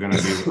 inspections are going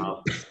to be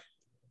rough,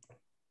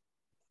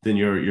 then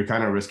you're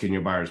kind of risking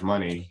your buyer's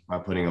money by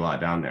putting a lot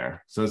down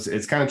there. So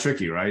it's kind of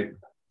tricky, right?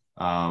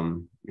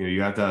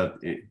 You have to,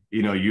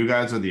 you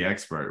guys are the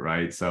expert,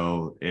 right?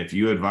 So if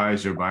you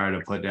advise your buyer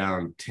to put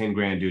down 10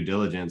 grand due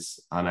diligence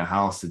on a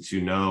house that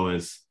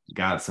has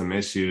got some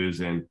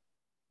issues, and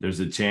there's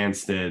a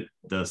chance that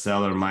the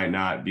seller might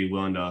not be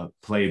willing to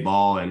play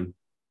ball and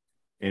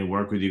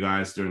work with you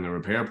guys during the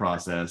repair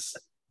process,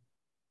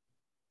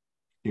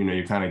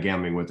 you're kind of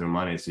gambling with their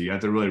money. So you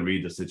have to really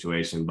read the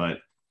situation. But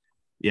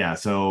yeah,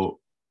 so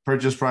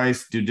purchase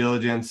price, due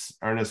diligence,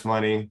 earnest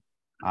money,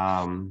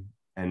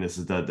 and this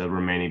is the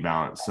remaining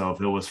balance. So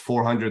if it was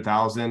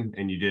 400,000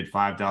 and you did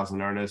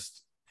 5,000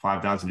 earnest,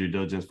 5,000 due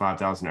diligence,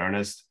 5,000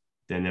 earnest,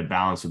 then the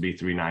balance would be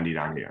 390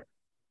 down here,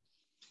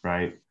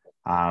 right?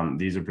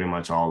 These are pretty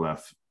much all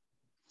left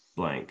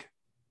blank,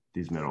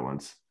 these middle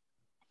ones.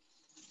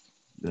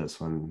 This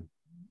one,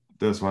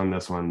 and this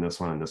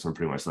one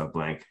pretty much left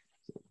blank.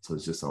 So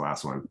it's just the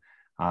last one.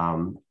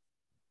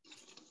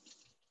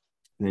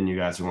 Then you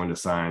guys are going to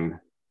sign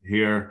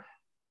here.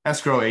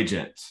 Escrow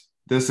agent.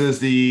 This is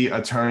the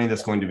attorney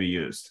that's going to be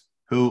used.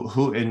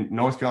 Who in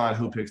North Carolina,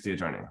 who picks the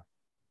attorney?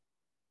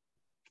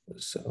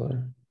 The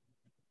seller.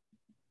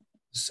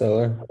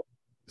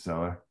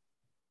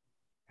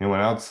 Anyone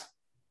else?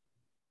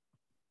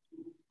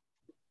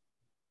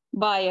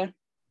 Buyer.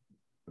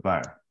 The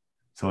buyer.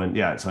 So in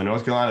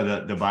North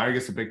Carolina, the buyer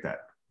gets to pick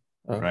that,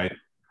 right?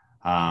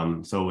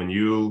 So when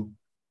you're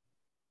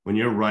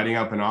writing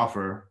up an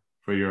offer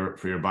for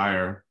your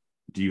buyer,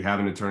 do you have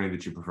an attorney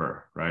that you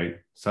prefer, right?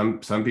 Some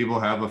people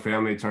have a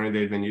family attorney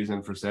they've been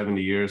using for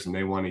 70 years and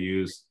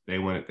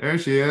there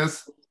she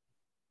is.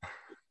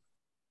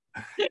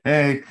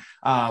 Hey,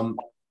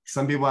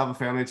 some people have a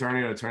family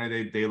attorney or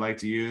attorney they like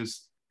to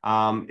use.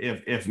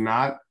 If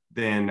not,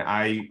 then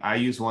I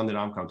use one that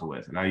I'm comfortable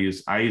with, and I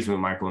use with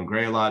Michael and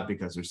Gray a lot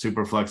because they're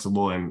super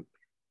flexible and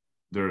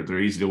they're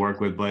easy to work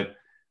with. But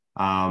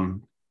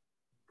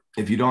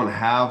if you don't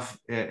have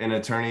an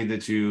attorney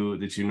that you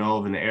know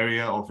of in the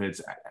area, or if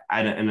it's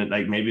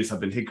like maybe it's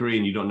up in Hickory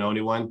and you don't know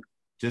anyone,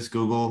 just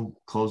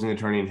Google closing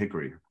attorney in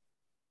Hickory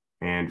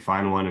and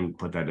find one and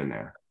put that in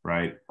there,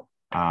 right?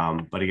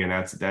 But again,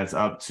 that's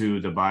up to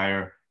the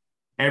buyer.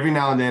 Every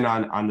now and then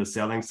on the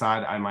selling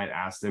side, I might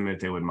ask them if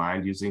they would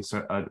mind using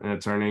an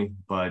attorney,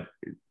 but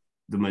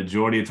the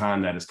majority of the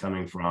time that is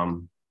coming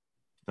from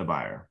the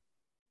buyer.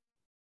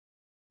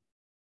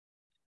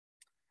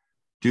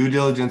 Due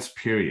diligence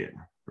period,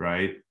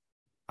 right?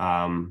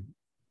 How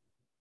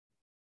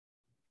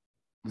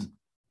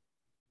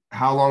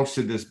long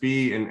should this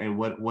be, and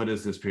what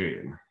is this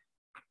period?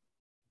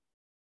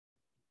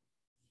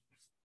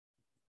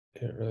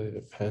 It really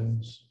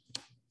depends.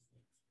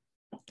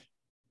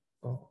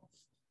 Oh.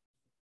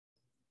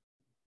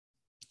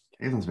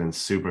 Caitlin's been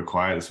super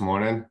quiet this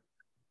morning.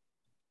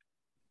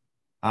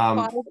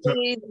 5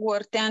 days or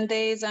 10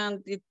 days,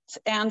 and it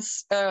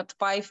ends at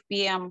 5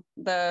 p.m.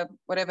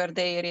 whatever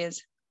day it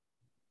is.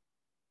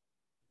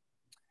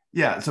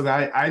 Yeah, so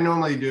I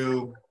normally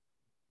do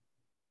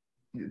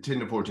 10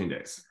 to 14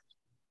 days.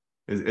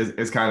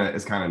 It's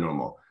kind of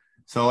normal.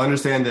 So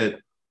understand that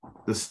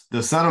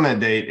the settlement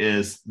date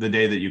is the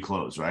day that you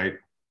close, right?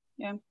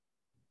 Yeah. All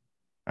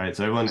right,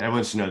 so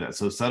everyone should know that.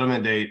 So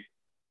settlement date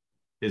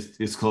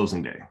is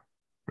closing day,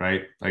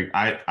 right? Like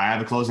I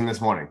have a closing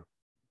this morning.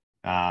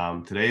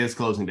 Today is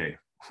closing day.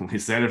 We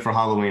set it for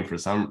Halloween for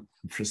some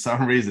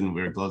reason.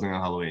 We're closing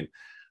on Halloween.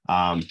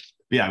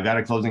 Yeah, I've got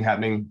a closing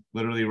happening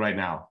literally right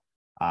now.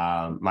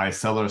 My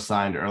seller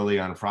signed early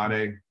on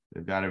Friday.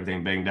 They've got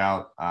everything banged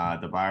out.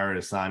 The buyer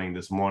is signing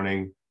this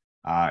morning.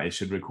 It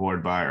should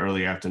record by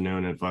early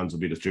afternoon and funds will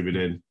be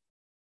distributed.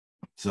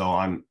 So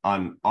on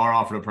our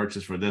offer to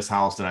purchase for this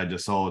house that I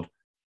just sold,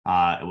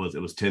 it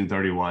was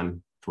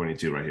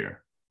 10/31/22 right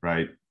here,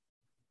 right?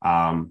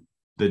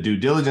 The due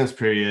diligence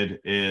period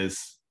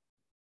is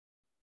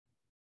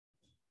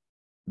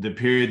the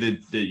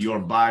period that your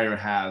buyer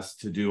has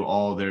to do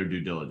all their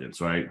due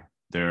diligence, right?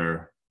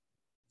 Their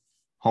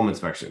home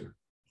inspection.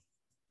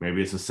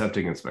 Maybe it's a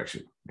septic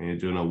inspection. Maybe you're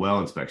doing a well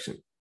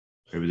inspection.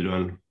 Maybe they're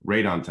doing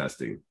radon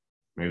testing.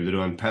 Maybe they're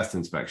doing pest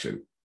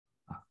inspection.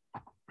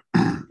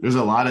 There's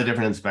a lot of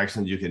different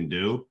inspections you can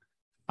do.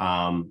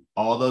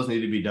 All those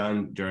need to be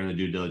done during the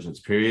due diligence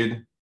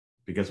period,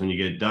 because when you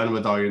get done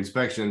with all your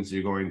inspections,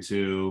 you're going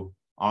to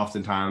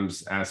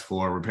oftentimes ask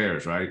for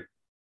repairs, right?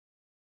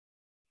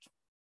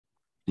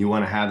 You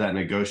want to have that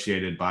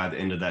negotiated by the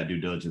end of that due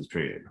diligence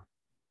period,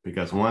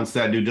 because once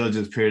that due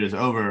diligence period is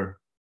over,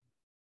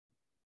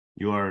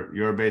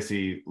 you're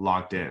basically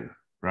locked in,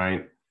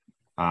 right?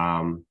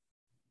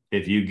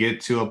 If you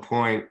get to a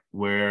point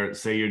where,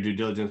 say, your due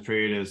diligence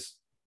period is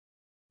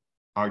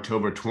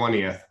October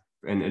 20th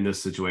in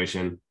this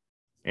situation,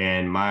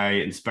 and my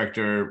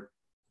inspector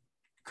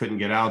couldn't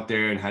get out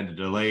there and had to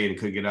delay and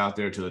couldn't get out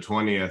there to the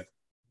 20th,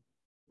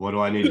 what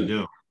do I need to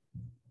do?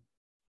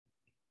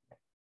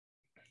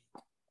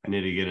 I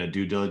need to get a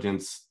due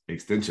diligence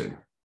extension,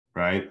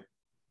 right?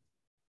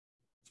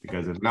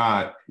 Because if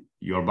not,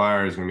 your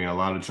buyer is going to be in a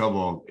lot of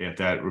trouble if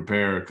that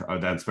repair or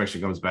that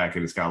inspection comes back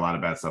and it's got a lot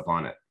of bad stuff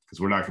on it, because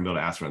we're not going to be able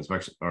to ask for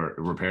inspection or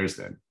repairs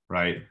then,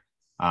 right?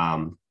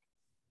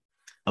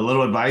 A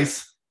little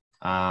advice,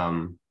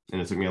 and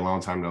it took me a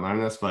long time to learn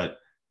this, but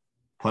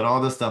put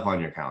all this stuff on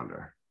your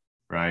calendar,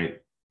 right?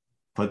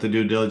 Put the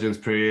due diligence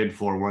period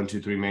for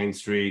 123 Main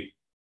Street,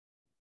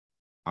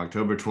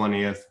 October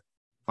 20th,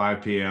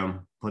 5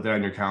 p.m. Put that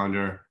on your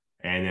calendar,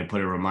 and then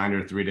put a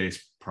reminder 3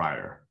 days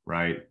prior,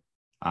 right?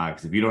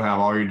 Because if you don't have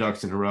all your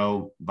ducks in a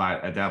row,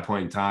 at that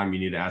point in time, you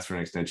need to ask for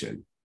an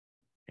extension.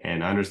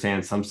 And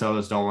understand some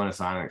sellers don't want to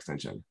sign an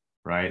extension,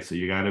 right? So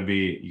you got to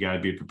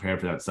be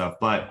prepared for that stuff.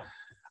 But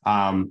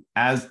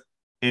as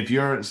if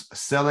you're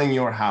selling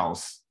your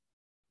house,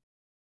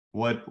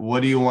 what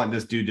do you want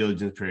this due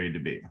diligence period to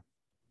be?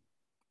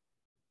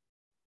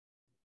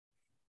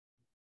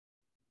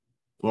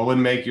 What would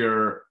make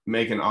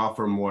an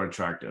offer more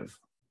attractive?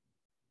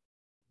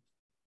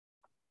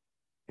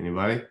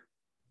 Anybody?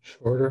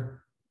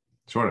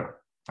 Shorter,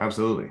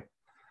 absolutely.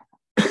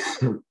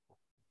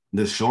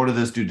 The shorter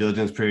this due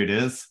diligence period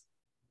is,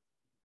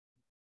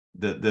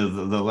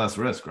 the less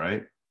risk,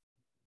 right?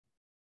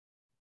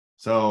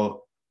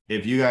 So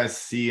if you guys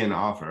see an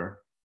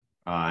offer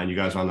and you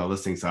guys are on the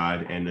listing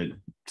side and the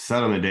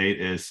settlement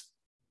date is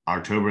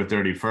October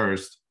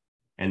 31st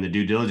and the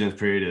due diligence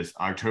period is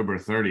October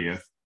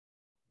 30th,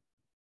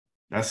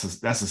 that's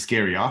a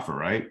scary offer,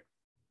 right?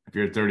 If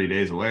you're 30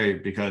 days away,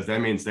 because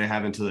that means they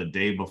have until the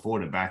day before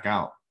to back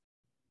out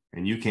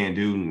and you can't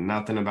do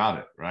nothing about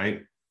it,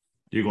 right?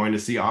 You're going to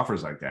see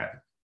offers like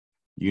that.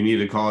 You need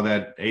to call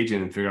that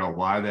agent and figure out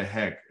why the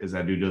heck is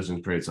that due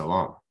diligence period so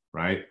long,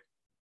 right?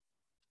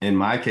 In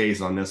my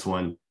case on this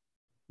one,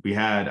 we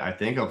had, I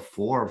think, a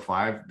 4 or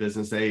 5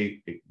 business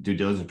day due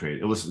diligence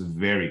period. It was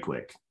very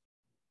quick.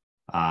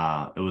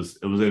 It was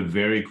a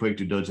very quick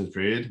due diligence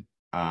period.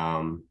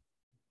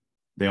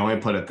 They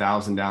only put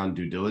 1,000 down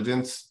due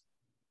diligence,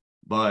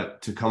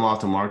 but to come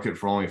off the market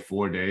for only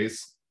 4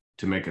 days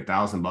to make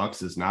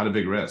 $1,000 is not a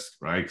big risk,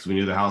 right? Because we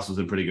knew the house was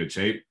in pretty good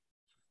shape.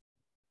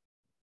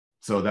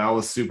 So that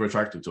was super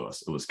attractive to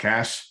us. It was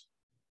cash,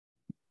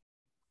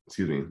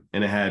 and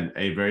it had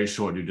a very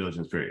short due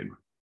diligence period.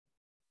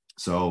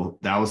 So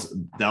that was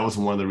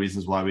one of the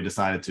reasons why we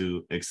decided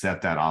to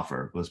accept that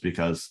offer, was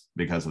because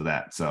of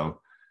that.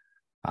 So,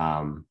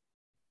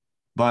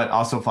 but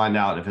also find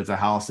out if it's a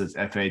house that's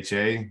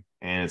FHA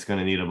and it's going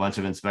to need a bunch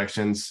of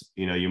inspections,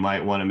 you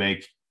might want to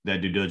make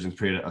that due diligence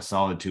period a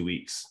solid 2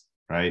 weeks,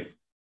 right?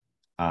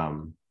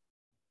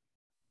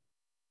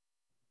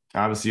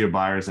 Obviously your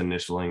buyer is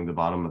initialing the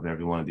bottom of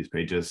every one of these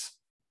pages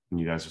and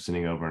you guys are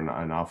sending over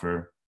an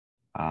offer.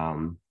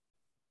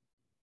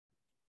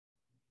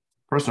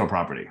 Personal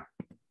property.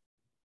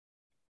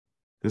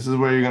 This is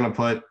where you're going to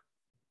put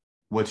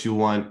what you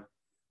want,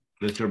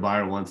 that your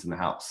buyer wants in the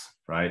house,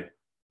 right?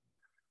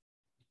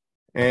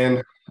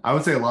 And I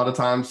would say a lot of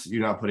times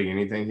you're not putting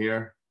anything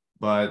here,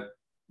 but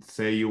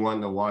say you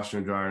want the washer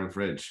and dryer and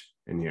fridge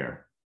in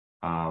here.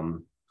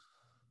 The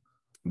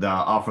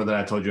offer that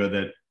I told you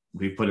that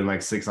we put in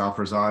like 6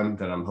 offers on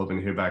that I'm hoping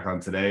to hear back on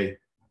today,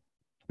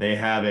 they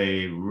have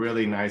a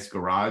really nice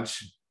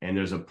garage and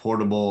there's a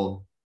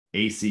portable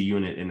AC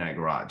unit in that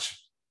garage.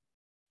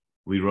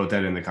 We wrote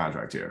that in the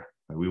contract here.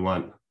 We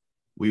want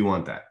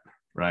that,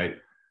 right?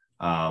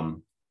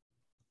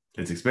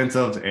 It's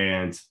expensive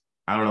and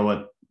I don't know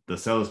what the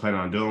seller's planning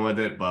on doing with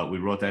it, but we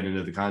wrote that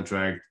into the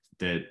contract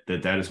that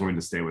is going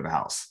to stay with the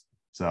house.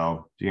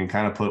 So you can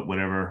kind of put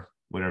whatever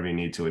you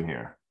need to in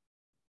here.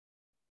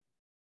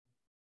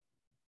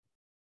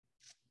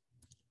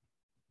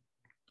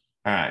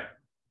 All right.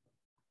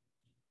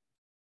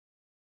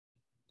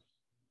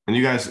 And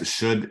you guys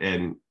should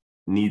and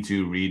need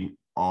to read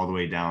all the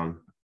way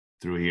down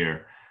through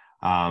here.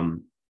 So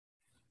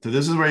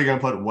this is where you're gonna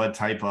put what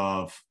type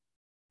of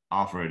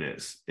offer it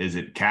is. Is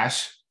it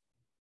cash?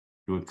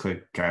 You would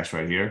click cash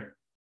right here.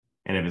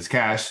 And if it's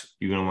cash,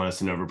 you're gonna want to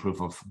send over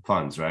proof of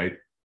funds, right?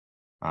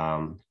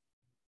 Bank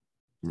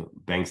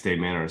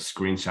statement or a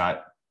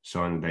screenshot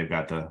showing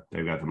that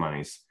they've got the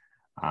monies.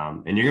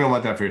 And you're gonna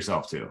want that for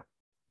yourself too.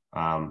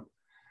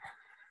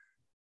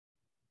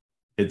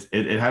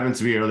 It happens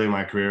to be early in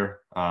my career.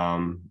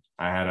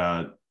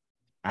 I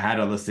had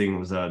a listing, it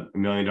was a $1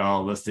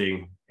 million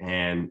listing,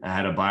 and I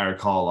had a buyer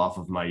call off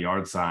of my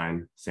yard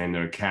sign saying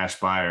they're a cash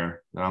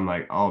buyer. And I'm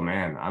like, oh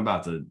man, I'm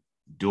about to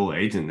dual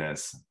agent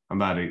this. I'm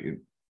about to,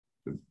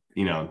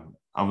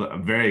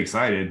 I'm very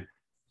excited.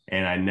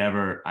 And I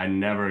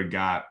never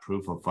got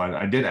proof of funds.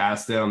 I did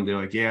ask them, they're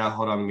like, yeah,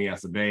 hold on, let me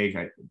ask the bank.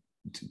 A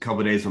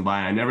couple of days went by,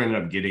 I never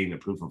ended up getting the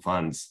proof of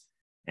funds.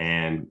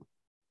 And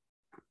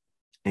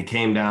it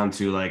came down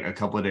to like a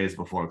couple of days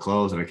before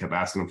close, and I kept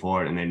asking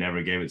for it, and they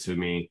never gave it to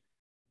me.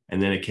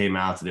 And then it came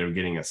out that they were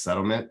getting a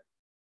settlement,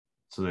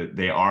 so that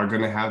they are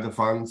going to have the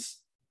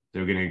funds.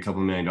 They were getting a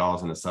couple $1 million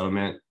in a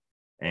settlement.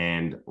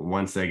 And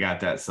once they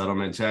got that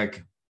settlement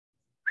check,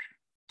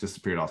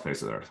 disappeared off the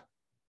face of the earth.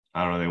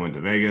 I don't know, they went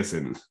to Vegas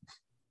and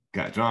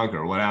got drunk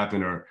or what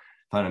happened, or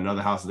found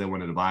another house that they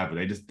wanted to buy, but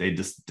they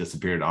just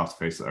disappeared off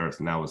the face of the earth.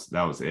 And that was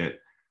it.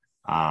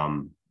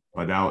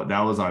 But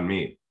that was on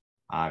me.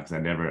 Because I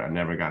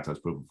never got those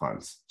proof of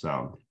funds.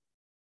 So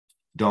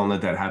don't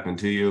let that happen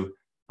to you.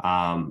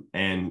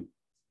 And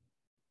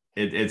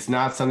it's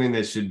not something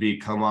that should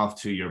come off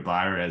to your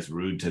buyer as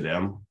rude to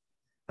them.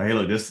 Like, hey,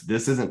 look,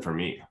 this isn't for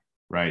me,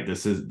 right?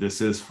 This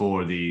is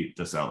for the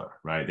seller,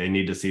 right? They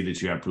need to see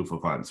that you have proof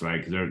of funds,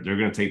 right? Because they're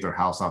going to take their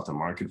house off the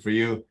market for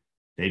you.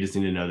 They just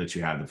need to know that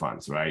you have the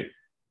funds, right?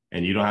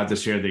 And you don't have to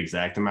share the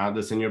exact amount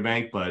that's in your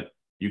bank, but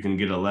you can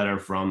get a letter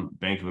from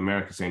Bank of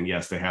America saying,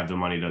 yes, they have the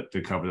money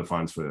to cover the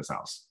funds for this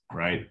house,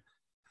 right?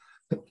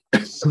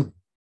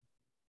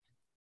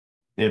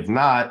 If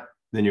not,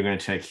 then you're going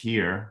to check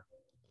here,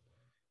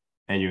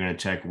 and you're going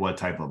to check what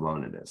type of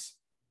loan it is.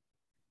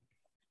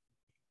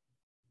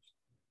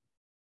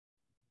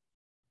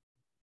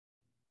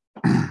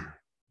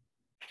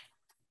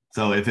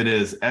 So if it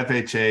is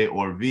FHA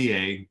or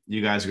VA,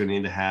 you guys are going to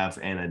need to have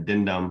an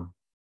addendum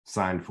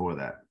signed for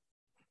that.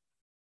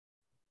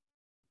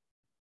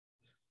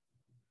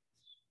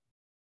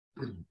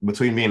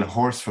 Between being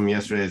hoarse from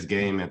yesterday's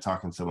game and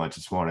talking so much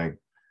this morning,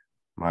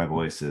 my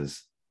voice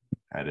is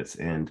at its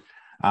end.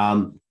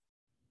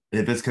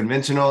 If it's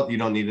conventional, you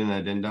don't need an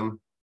addendum,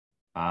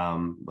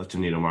 but you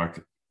need a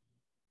mark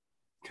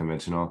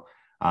conventional.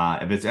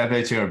 If it's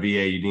FHA or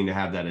VA, you need to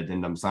have that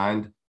addendum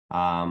signed.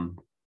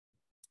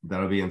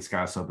 That'll be in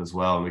SkySoap as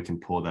well, and we can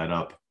pull that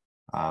up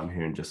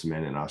here in just a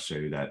minute, and I'll show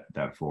you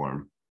that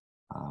form.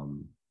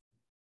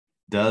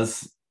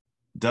 Does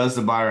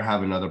the buyer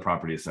have another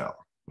property to sell?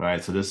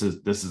 Right. So this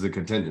is a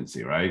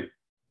contingency, right?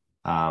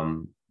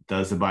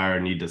 Does the buyer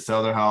need to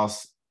sell their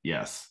house?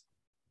 Yes.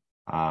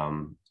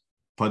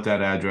 Put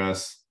that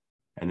address,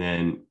 and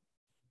then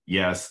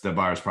yes, the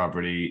buyer's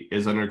property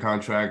is under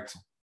contract,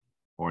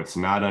 or it's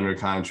not under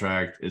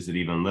contract. Is it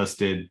even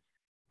listed?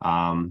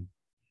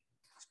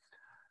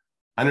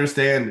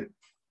 Understand,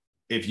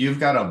 if you've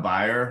got a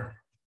buyer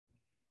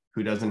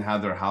who doesn't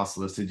have their house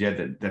listed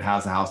yet, that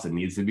has a house that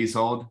needs to be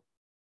sold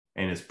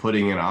and is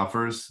putting in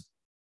offers,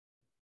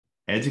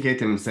 educate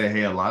them and say,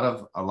 hey, a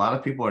lot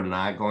of people are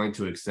not going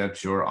to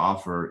accept your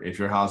offer if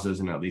your house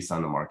isn't at least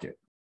on the market,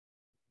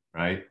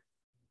 right?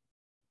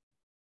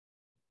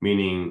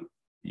 Meaning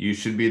you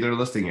should be their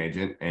listing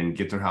agent and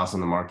get their house on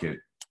the market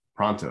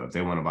pronto if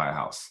they want to buy a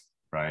house,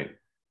 right?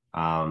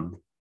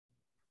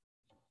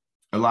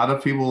 A lot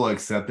of people will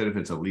accept it if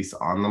it's at least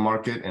on the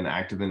market and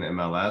active in the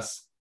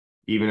MLS,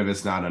 even if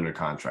it's not under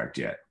contract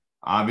yet.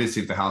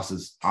 Obviously, if the house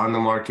is on the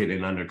market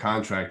and under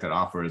contract, that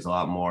offer is a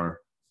lot more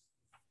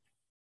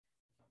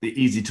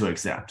easy to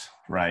accept,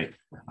 right?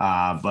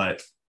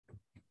 But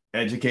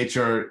educate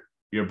your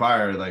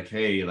buyer, like,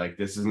 hey, like,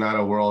 this is not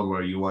a world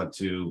where you want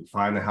to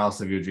find the house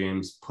of your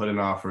dreams, put an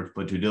offer,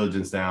 put due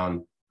diligence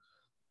down,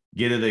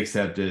 get it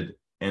accepted,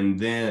 and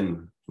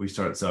then we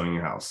start selling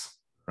your house,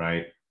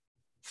 right?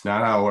 It's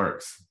not how it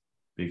works,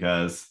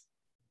 because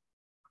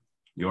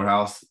your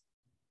house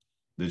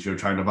that you're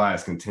trying to buy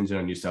is contingent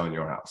on you selling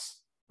your house,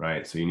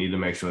 right? So you need to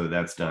make sure that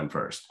that's done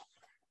first.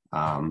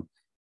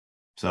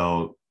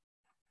 So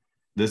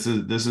this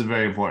is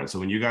very important. So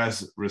when you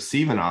guys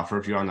receive an offer,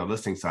 if you're on the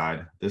listing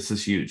side, this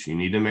is huge. You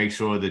need to make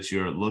sure that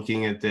you're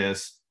looking at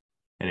this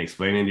and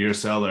explaining to your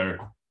seller,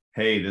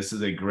 hey, this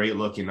is a great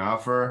looking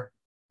offer.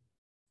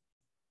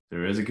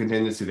 There is a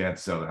contingency they have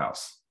to sell the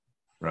house,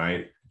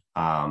 right?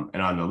 And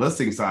on the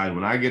listing side,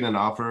 when I get an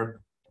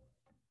offer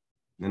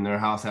and their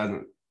house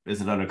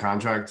isn't under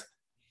contract,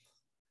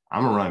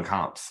 I'm gonna run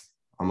comps.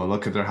 I'm gonna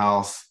look at their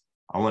house.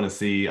 I want to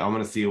see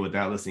what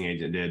that listing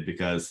agent did,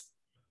 because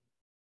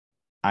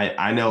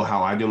I know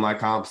how I do my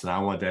comps, and I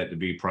want that to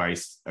be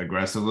priced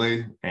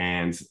aggressively.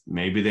 And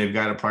maybe they've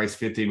got a price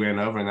 50 grand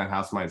over, and that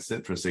house might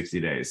sit for 60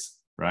 days,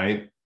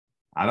 right?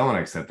 I don't want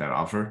to accept that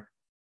offer.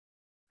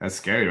 That's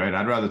scary, right?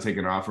 I'd rather take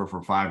an offer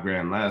for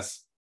 $5,000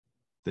 less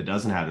that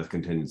doesn't have this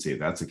contingency, if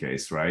that's the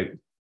case, right?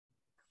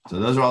 So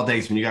those are all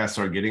things when you guys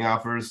start getting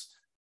offers,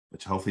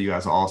 which hopefully you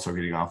guys will all start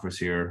getting offers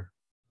here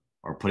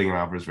or putting in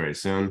offers very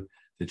soon,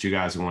 that you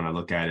guys want to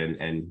look at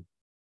and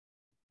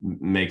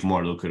make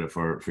more lucrative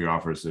for your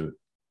offers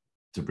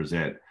to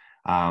present.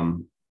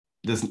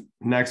 This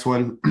next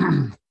one,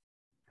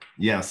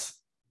 yes,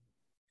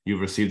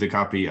 you've received a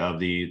copy of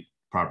the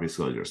property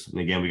disclosures. And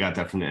again, we got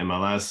that from the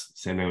MLS.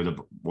 Same thing with the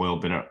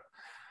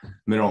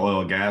mineral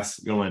oil, gas.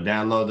 You're going to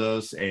download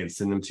those and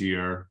send them to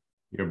your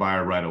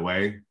buyer right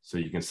away, so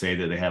you can say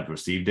that they have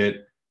received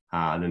it,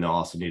 and then they'll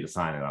also need to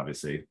sign it,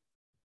 obviously.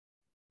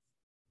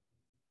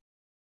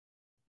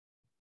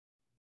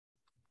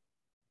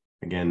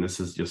 Again, this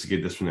is just to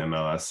get this from the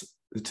MLS.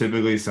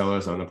 Typically,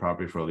 sellers own the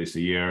property for at least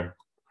a year.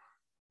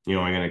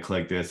 You're only going to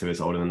click this if it's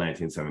older than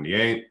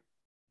 1978.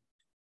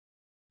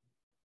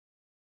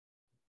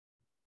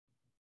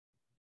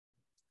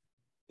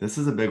 This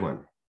is a big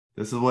one.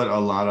 This is what a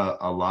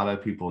lot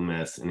of people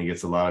miss, and it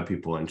gets a lot of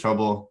people in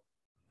trouble.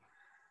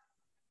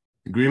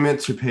 Agreement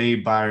to pay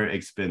buyer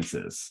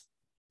expenses.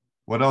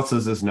 What else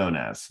is this known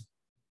as?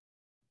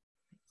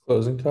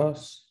 Closing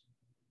costs.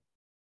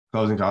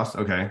 Closing costs.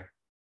 Okay.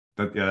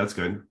 That's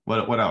good.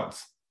 What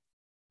else?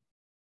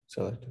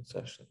 Seller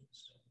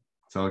concessions.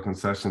 Seller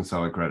concession,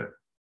 seller credit.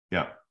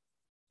 Yeah.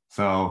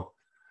 So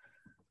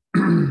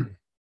when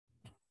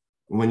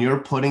you're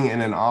putting in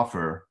an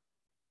offer,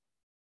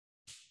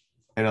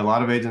 and a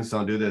lot of agents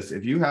don't do this,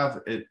 if you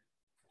have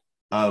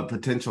a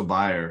potential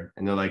buyer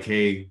and they're like,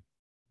 hey,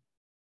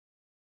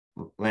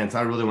 Lance,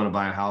 I really want to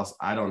buy a house.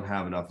 I don't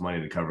have enough money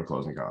to cover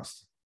closing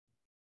costs.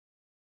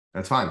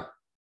 That's fine.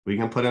 We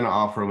can put in an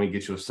offer and we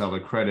get you a seller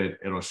credit.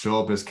 It'll show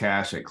up as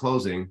cash at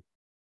closing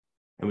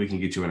and we can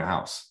get you in a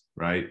house,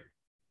 right?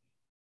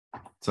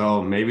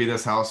 So maybe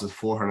this house is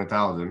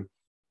 $400,000.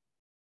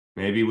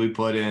 Maybe we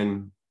put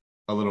in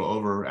a little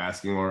over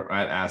asking or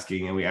at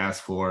asking and we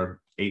ask for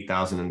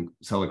 $8,000 in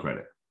seller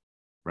credit,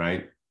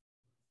 right?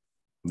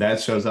 That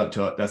shows up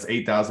to, that's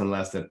 $8,000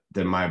 less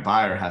than my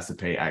buyer has to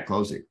pay at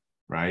closing,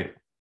 right?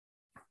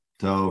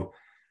 So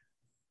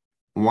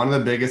one of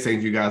the biggest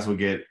things you guys will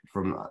get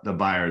from the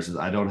buyers is,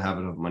 I don't have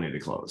enough money to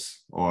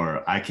close,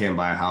 or I can't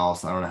buy a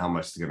house. I don't know how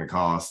much it's going to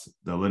cost.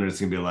 The lender's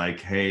going to be like,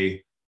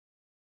 hey,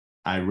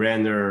 I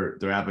ran their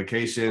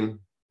application.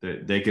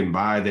 They can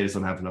buy, they just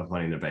don't have enough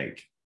money in the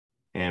bank.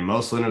 And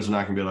most lenders are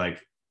not going to be like,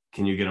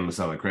 can you get them a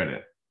seller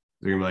credit?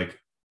 They're going to be like,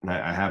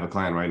 I have a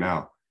client right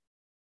now.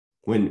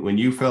 When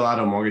you fill out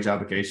a mortgage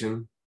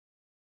application,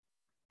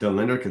 the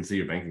lender can see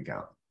your bank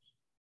account.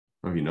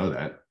 I don't know if you know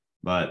that,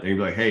 but they can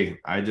be like, hey,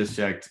 I just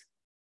checked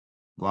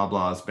blah,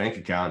 blah's bank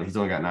account. He's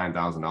only got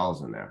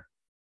 $9,000 in there.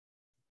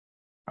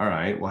 All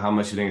right, well, how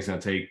much do you think it's going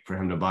to take for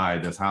him to buy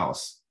this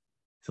house?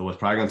 So it's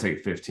probably going to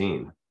take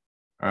 15.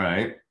 All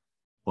right,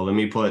 well, let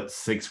me put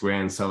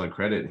 $6,000 seller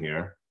credit in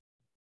here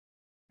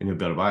and he'll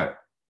be able to buy it,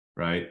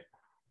 right?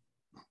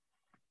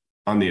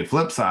 On the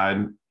flip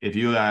side, if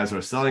you guys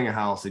are selling a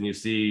house and you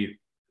see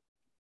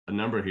a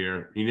number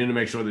here, you need to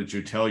make sure that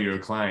you tell your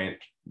client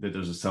that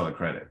there's a seller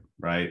credit,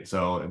 right?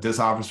 So if this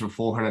offers for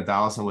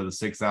 $400,000 with a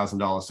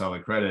 $6,000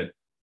 seller credit,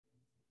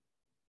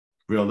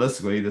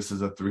 realistically, this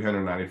is a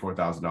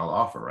 $394,000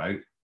 offer, right?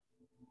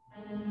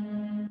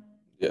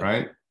 Yeah.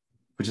 Right?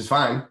 Which is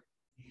fine.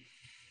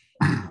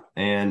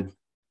 And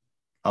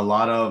a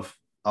lot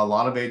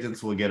of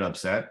agents will get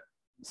upset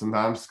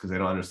sometimes because they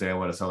don't understand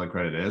what a seller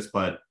credit is.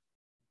 But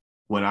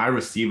when I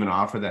receive an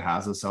offer that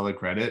has a seller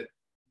credit,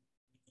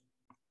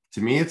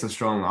 to me, it's a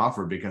strong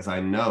offer because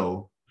I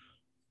know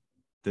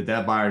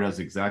that buyer knows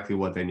exactly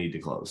what they need to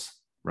close,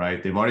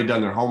 right? They've already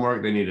done their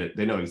homework.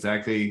 They know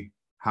exactly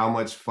how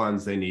much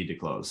funds they need to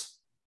close.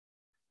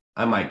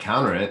 I might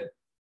counter it,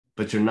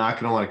 but you're not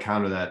going to want to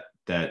counter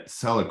that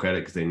seller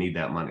credit because they need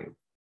that money,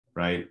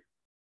 right?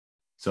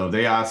 So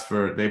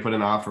if they put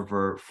an offer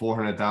for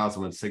 $400,000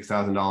 with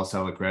 $6,000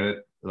 seller credit.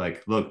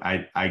 Like, look,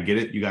 I get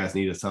it. You guys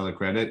need a seller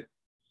credit.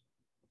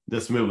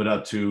 Let's move it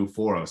up to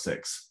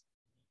 $406.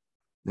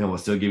 Then we'll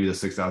still give you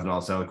the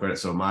 $6,000 seller credit.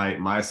 So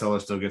my seller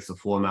still gets the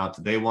full amount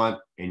that they want,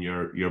 and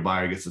your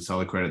buyer gets the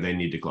seller credit they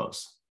need to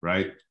close,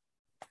 right?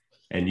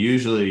 And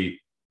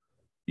usually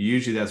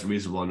that's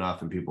reasonable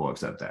enough, and people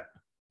accept that,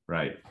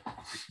 right?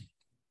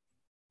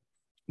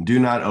 Do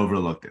not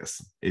overlook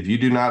this. If you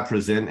do not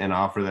present an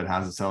offer that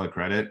has a seller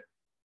credit,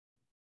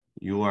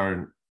 you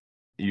are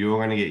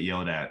going to get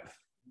yelled at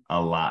a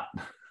lot,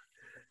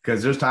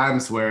 because there's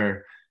times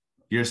where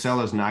your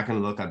seller's not going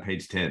to look on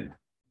page 10,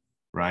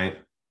 right?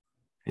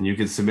 And you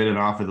can submit an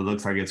offer that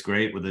looks like it's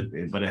great but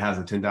it has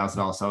a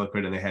 $10,000 seller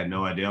credit and they had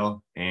no idea.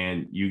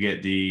 And you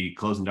get the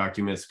closing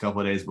documents a couple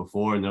of days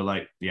before and they're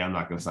like, yeah, I'm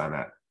not going to sign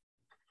that.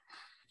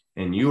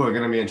 And you are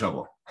going to be in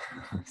trouble.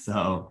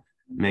 So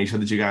make sure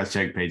that you guys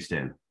check page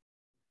 10.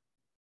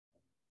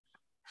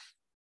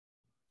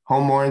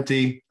 Home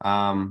warranty.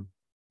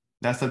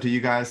 That's up to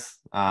you guys.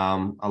 A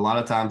lot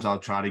of times I'll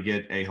try to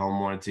get a home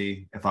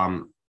warranty if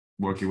I'm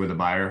working with a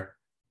buyer.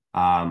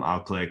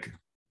 I'll click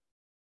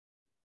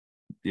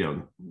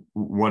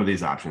one of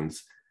these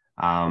options.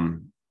 No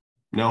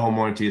home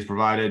warranty is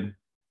provided.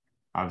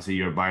 Obviously,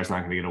 your buyer's not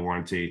going to get a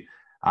warranty.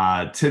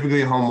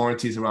 Typically, a home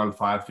warranty is around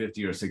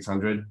 $550 or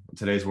 $600 in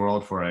today's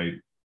world for a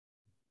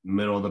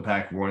middle of the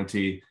pack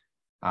warranty.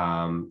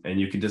 And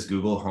you can just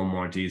Google home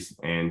warranties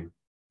and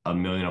a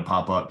million will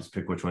pop up. Just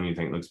pick which one you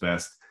think looks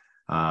best.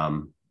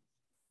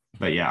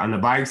 But yeah, on the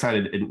buying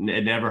side, it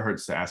never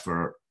hurts to ask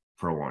for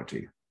a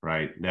warranty,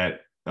 right?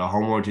 That a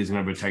home warranty is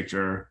going to protect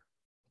your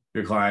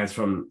clients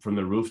from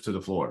the roof to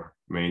the floor.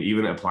 I mean,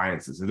 even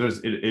appliances.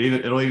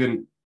 It'll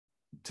even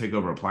take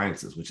over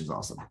appliances, which is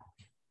awesome.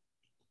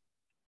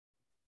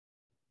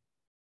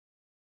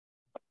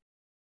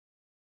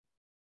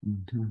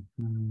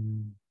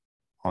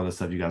 All the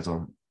stuff you guys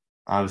don't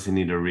obviously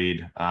need to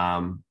read.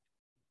 Again,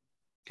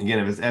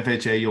 if it's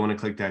FHA, you want to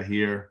click that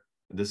here.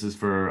 This is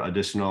for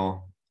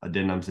additional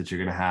addendums that you're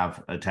going to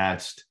have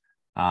attached.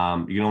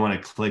 You're going to want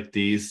to click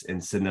these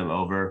and send them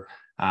over.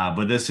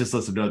 But this just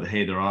lets them know that,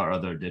 hey, there are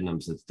other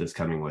addendums that's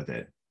coming with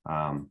it.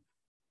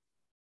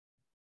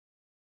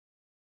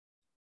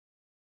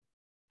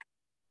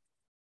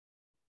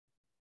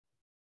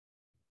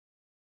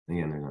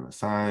 Again, they're going to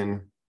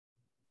sign.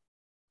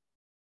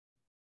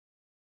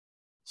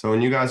 So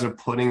when you guys are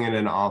putting in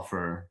an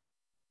offer,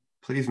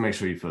 please make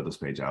sure you fill this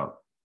page out.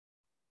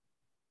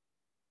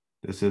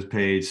 This is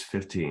page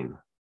 15.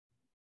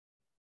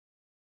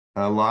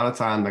 A lot of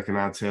times I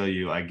cannot tell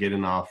you, I get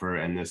an offer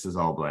and this is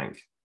all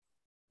blank.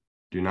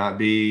 Do not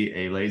be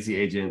a lazy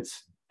agent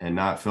and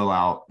not fill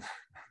out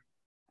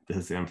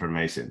this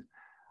information.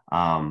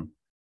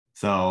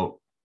 So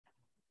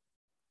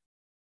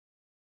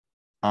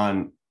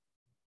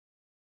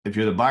if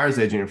you're the buyer's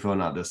agent, you're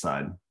filling out this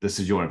side. This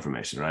is your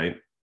information, right?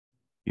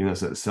 You know,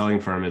 so selling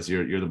firm is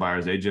you're the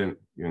buyer's agent.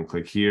 You're gonna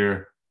click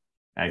here,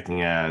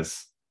 acting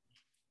as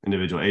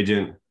individual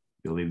agent.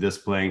 You'll leave this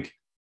blank.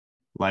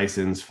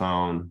 License,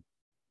 phone,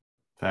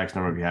 fax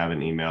number if you have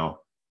an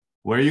email.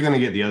 Where are you going to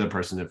get the other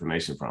person's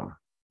information from?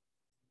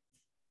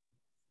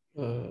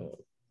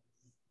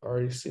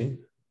 REC.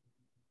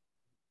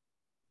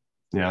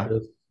 Yeah.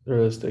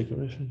 Real estate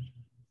commission.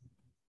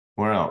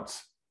 Where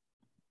else?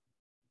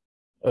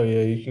 Oh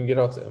yeah, you can get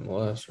off the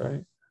MLS,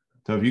 right?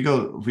 So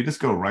if we just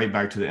go right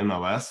back to the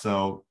MLS.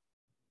 So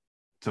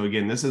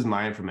again, this is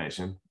my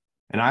information.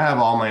 And I have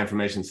all my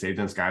information saved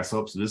in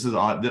SkySlope. So this is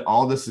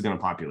all this is going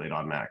to populate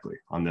automatically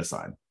on this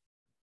side.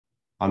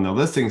 On the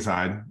listing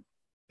side,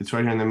 it's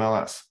right here in the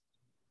MLS.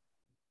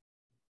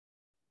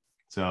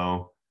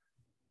 So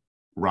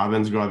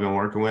Robin's girl I've been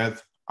working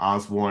with,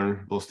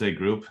 Osborne Real Estate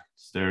Group.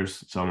 So I'm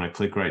going to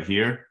click right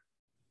here.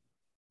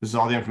 This is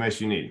all the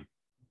information you need.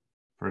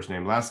 First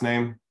name, last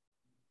name,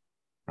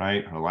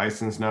 right? Her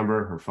license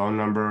number, her phone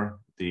number,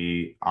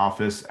 the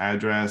office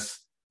address,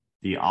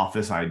 the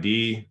office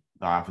ID,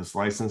 the office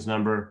license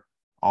number,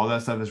 all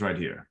that stuff is right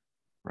here,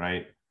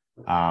 right?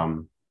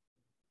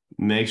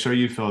 Make sure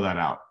you fill that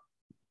out.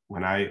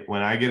 When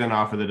I get an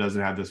offer that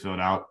doesn't have this filled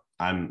out,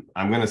 I'm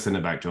going to send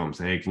it back to them.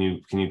 Say, hey, can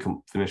you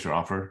finish your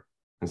offer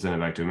and send it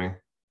back to me?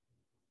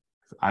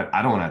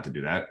 I don't want to have to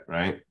do that,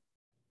 right?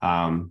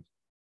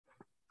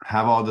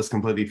 Have all this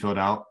completely filled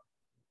out.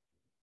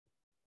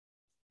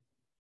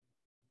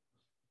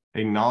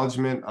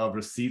 Acknowledgement of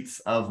receipts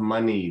of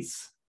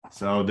monies.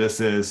 So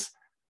this is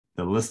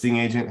the listing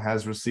agent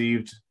has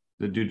received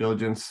the due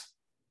diligence.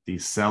 The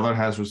seller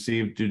has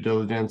received due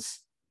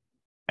diligence.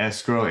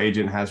 Escrow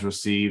agent has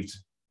received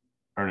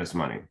earnest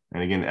money.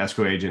 And again, the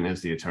escrow agent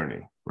is the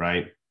attorney,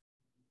 right?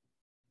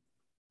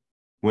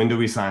 When do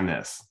we sign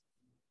this?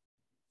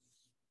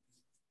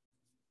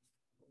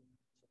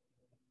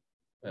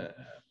 That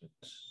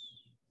happens.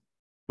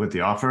 With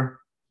the offer?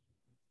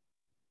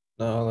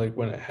 No, like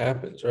when it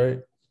happens, right?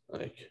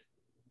 Like,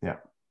 yeah.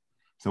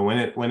 So when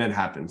it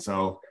happens.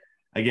 So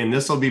again,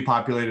 this will be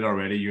populated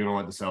already. You're gonna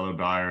want the seller,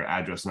 buyer,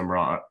 address,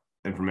 number,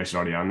 information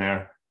already on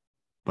there.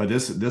 But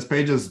this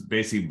page is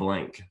basically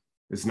blank.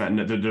 It's not.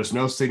 There's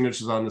no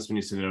signatures on this when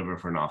you send it over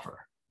for an offer,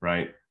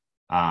 right?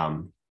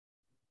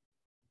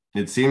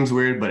 It seems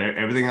weird, but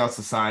everything else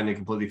is signed and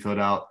completely filled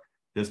out.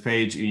 This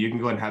page, you can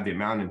go ahead and have the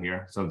amount in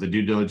here. So if the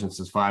due diligence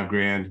is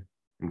 $5,000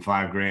 and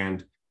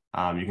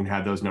 $5,000, you can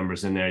have those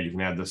numbers in there. You can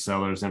have the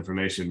seller's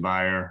information,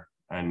 buyer,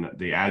 and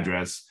the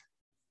address,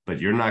 but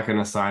you're not going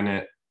to sign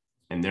it,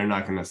 and they're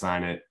not going to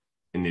sign it,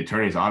 and the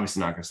attorney's obviously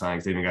not going to sign it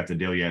because they haven't got the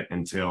deal yet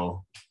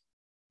until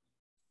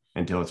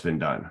it's been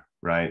done,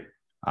 right?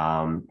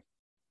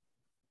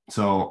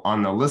 So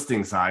on the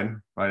listing side,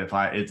 right,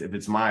 if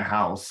it's my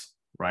house,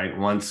 right,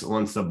 once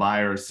the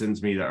buyer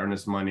sends me the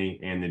earnest money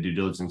and the due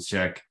diligence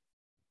check,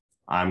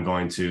 I'm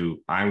going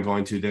to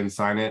then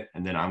sign it,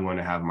 and then I'm going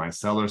to have my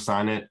seller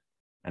sign it,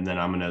 and then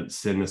I'm going to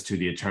send this to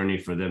the attorney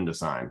for them to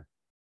sign.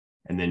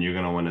 And then you're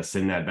going to want to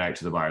send that back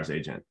to the buyer's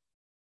agent.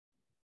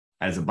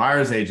 As a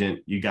buyer's agent,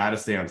 you got to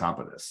stay on top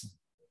of this,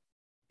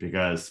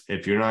 because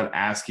if you're not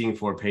asking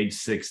for page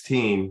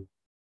 16,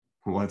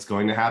 what's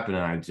going to happen,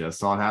 and I just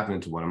saw it happen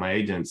to one of my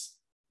agents,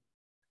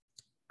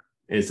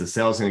 is the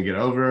sale's going to get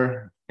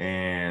over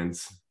and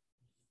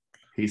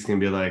he's going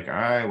to be like, all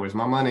right, where's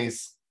my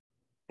monies?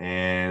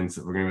 and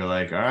we're gonna be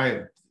like, all right,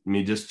 let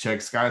me just check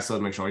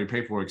SkySell, make sure all your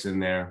paperwork's in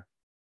there.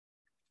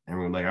 And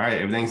we're like, all right,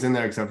 everything's in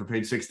there except for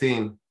page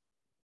 16.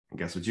 And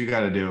guess what you got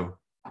to do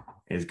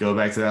is go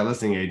back to that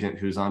listing agent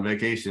who's on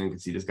vacation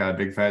because he just got a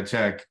big fat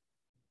check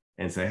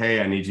and say,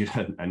 hey, I need you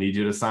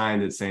to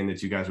sign it saying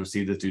that you guys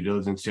received this due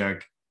diligence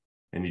check.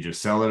 And you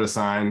just seller to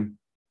sign.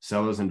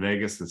 Seller's in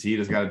Vegas because he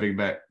just got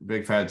a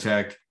big fat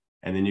check.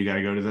 And then you got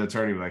to go to the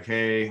attorney like,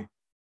 hey,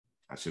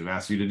 I should have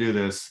asked you to do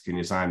this. Can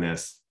you sign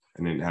this?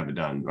 And then have it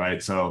done,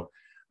 right? So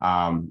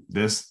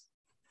this,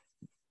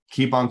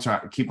 keep on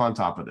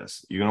top of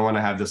this. You're gonna want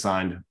to have this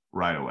signed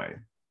right away,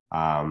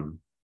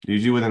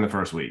 usually within the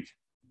first week.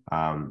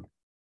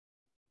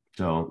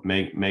 So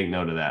make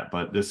note of that.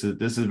 But this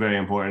is very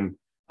important.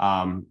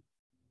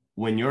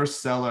 When your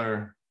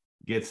seller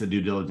gets a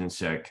due diligence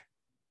check,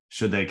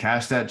 should they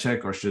cash that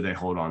check or should they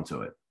hold on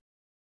to it?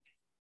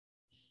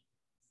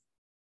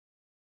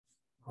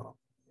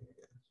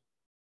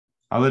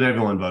 I'll let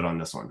everyone vote on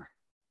this one.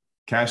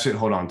 Cash it,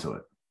 hold on to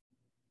it.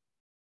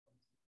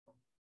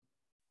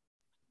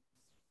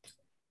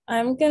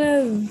 I'm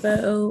gonna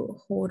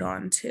vote hold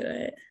on to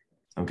it.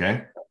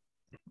 Okay.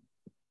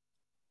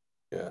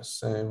 Yeah,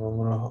 same.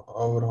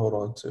 I would hold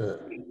on to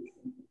it.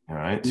 All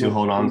right. To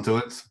hold on to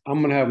it.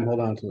 I'm gonna have them hold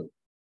on to it.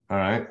 All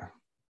right.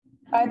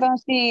 I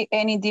don't see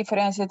any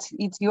difference.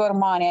 It's your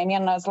money. I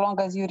mean, as long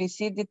as you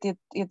received it,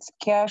 it's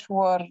cash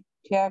or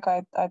check.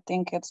 I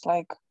think it's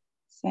like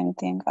same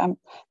thing.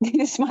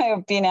 This is my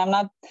opinion. I'm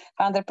not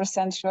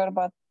 100% sure,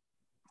 but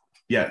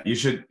yeah, you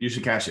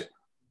should cash it.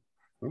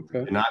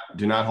 Okay.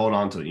 Do not hold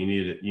on to it.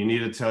 You need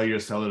to tell your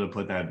seller to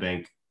put that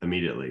bank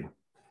immediately.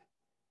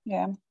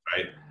 yeah.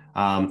 Right.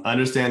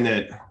 Understand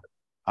that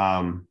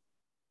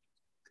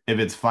if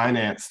it's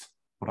financed,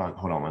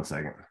 hold on 1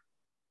 second.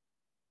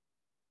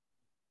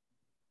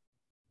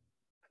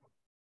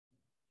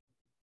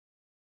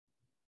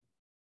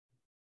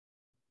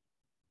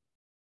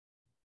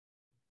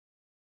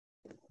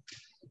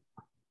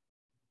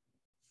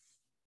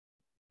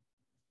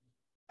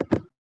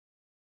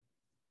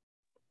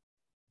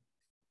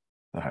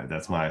 All right,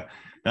 that's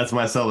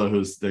my seller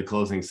who's the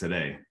closings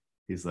today.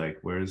 He's like,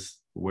 where's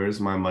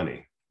my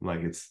money? I'm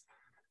like, it's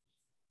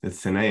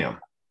 10 a.m.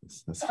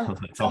 That's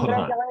all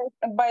on.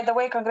 By the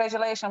way,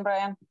 congratulations,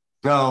 Brian.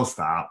 No,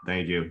 stop.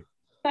 Thank you.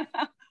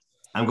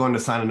 I'm going to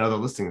sign another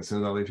listing as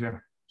soon as I leave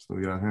here. So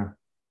we get out here.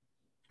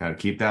 Got to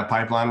keep that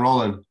pipeline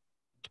rolling.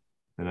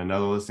 And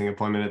another listing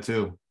appointment at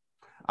 2.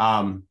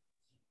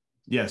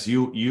 Yes,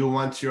 you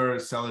want your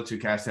seller to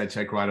cash that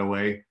check right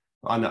away.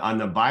 On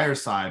the buyer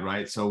side,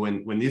 right? So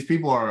when these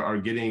people are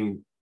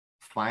getting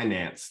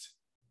financed,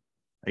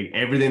 like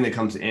everything that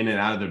comes in and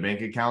out of their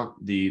bank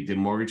account, the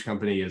mortgage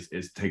company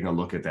is taking a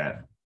look at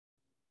that.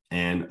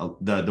 And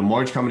the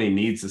mortgage company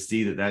needs to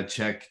see that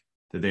check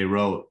that they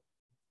wrote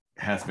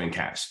has been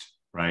cashed,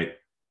 right?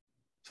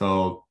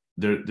 So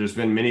there's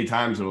been many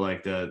times where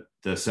like the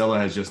seller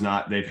has just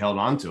not, they've held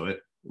on to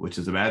it, which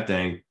is a bad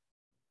thing.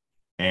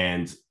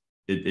 And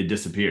it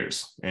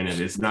disappears. And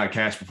if it's not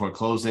cashed before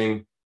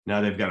closing, now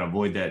they've got to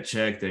void that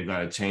check. They've got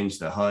to change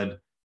the HUD.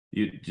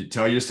 You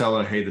tell your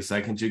seller, hey, the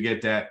second you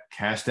get that,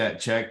 cash that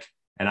check,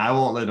 and I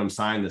won't let them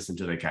sign this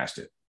until they cashed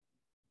it.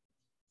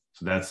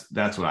 So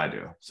that's what I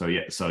do.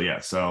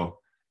 So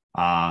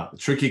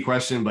tricky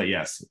question, but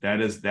yes,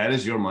 that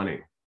is your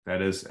money.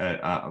 That is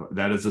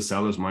the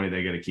seller's money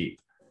they got to keep.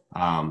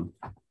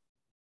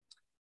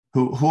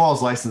 Who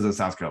all's licensed in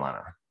South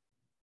Carolina?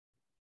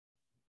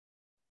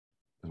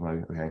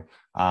 Okay.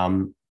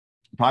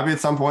 Probably at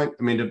some point.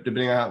 I mean,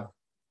 depending on how.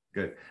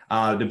 Good.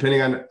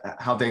 Depending on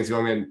how things go,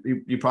 I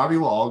mean, you probably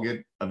will all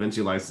get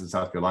eventually licensed in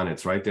South Carolina.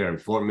 It's right there in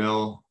Fort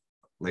Mill,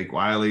 Lake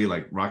Wiley,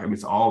 like Rock. I mean,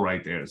 it's all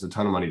right there. There's a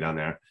ton of money down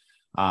there.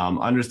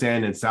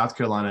 Understand in South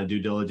Carolina due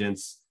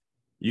diligence,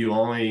 you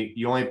only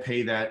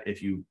pay that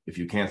if you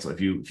cancel, if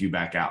you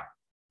back out,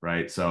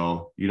 right?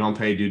 So you don't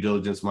pay due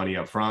diligence money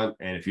up front,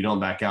 and if you don't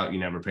back out,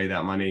 you never pay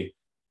that money.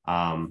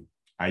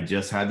 I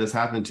just had this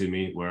happen to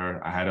me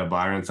where I had a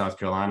buyer in South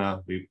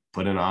Carolina. We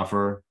put an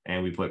offer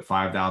and we put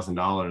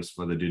 $5,000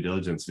 for the due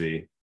diligence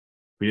fee.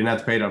 We didn't have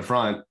to pay it up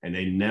front, and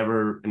they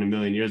never in a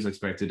million years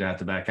expected to have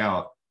to back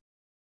out.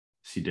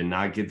 She did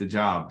not get the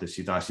job that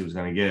she thought she was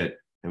going to get,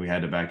 and we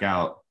had to back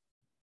out.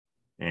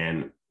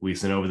 And we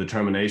sent over the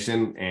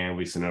termination, and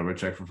we sent over a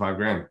check for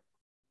 $5,000.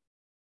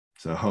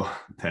 So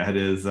that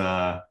is,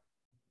 that's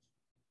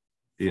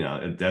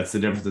the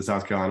difference in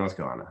South Carolina, North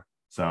Carolina.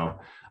 So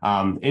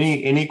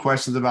any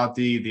questions about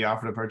the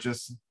offer to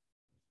purchase?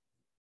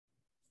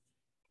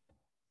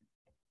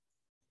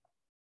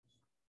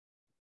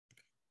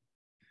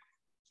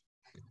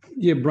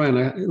 Yeah, Brian,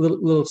 a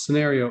little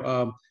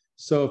scenario.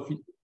 So if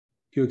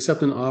you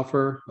accept an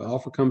offer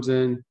comes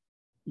in,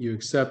 you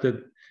accept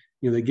it,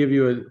 they give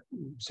you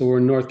so we're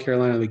in North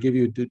Carolina, they give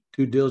you a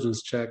due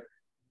diligence check,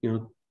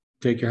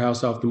 take your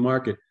house off the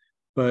market.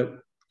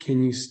 But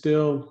can you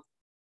still,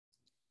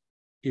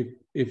 can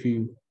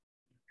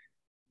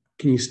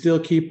you still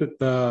keep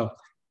the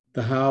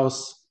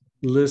house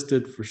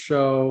listed for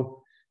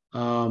show?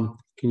 Can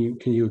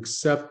can you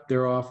accept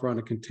their offer on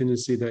a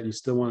contingency that you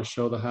still want to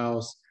show the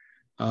house?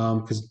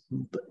 Because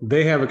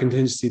they have a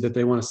contingency that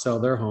they want to sell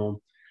their home,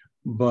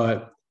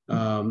 but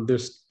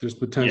there's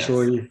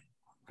potentially Yes,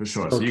 for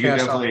sure. still So you can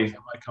cash definitely offers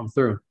that might come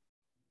through.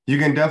 you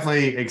can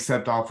definitely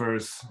accept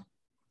offers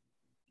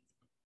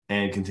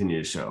and continue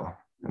to show.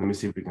 And let me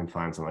see if we can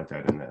find something like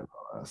that in the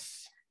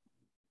MLS.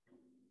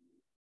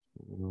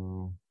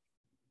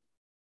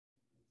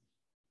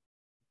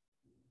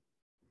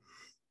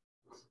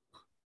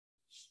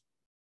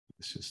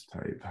 Let's just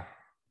type.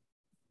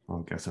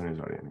 Well, I guess somebody's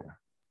already in here.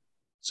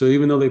 So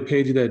even though they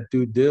paid you that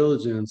due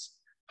diligence,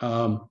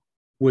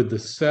 would the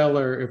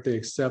seller, if they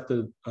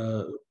accepted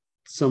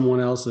someone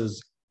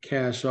else's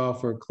cash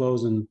offer,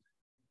 close in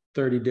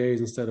 30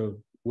 days instead of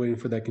waiting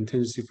for that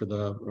contingency for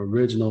the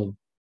original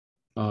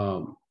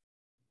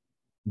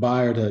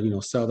buyer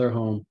to sell their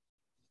home,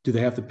 do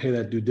they have to pay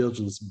that due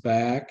diligence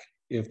back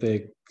if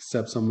they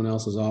accept someone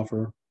else's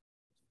offer?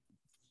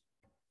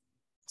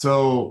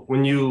 So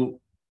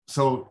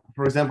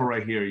for example,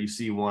 right here, you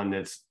see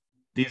one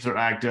these are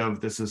active.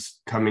 This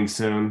is coming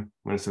soon.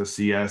 When it says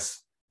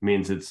CS,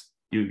 means it's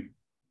you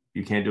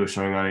can't do a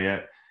showing on it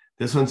yet.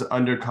 This one's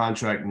under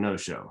contract, no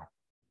show,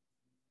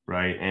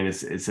 right? And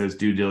it says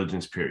due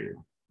diligence period,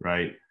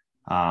 right?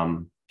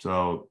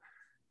 So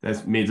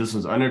that means this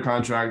one's under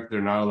contract.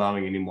 They're not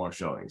allowing any more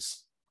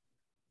showings.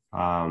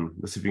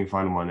 Let's see if we can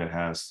find one that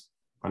has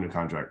under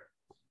contract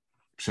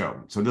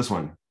show. So this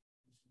one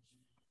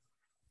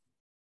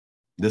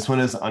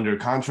is under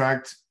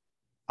contract.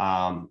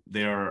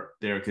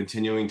 They're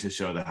continuing to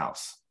show the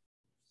house,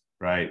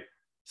 right?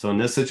 So in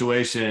this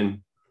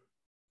situation,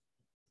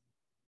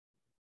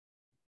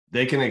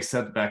 they can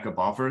accept backup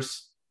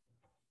offers.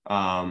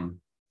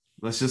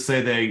 Let's just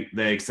say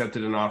they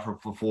accepted an offer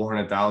for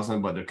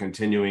 $400,000, but they're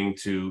continuing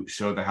to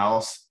show the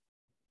house.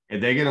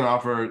 If they get an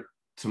offer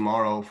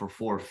tomorrow for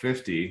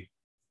 $450,000,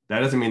 that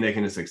doesn't mean they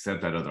can just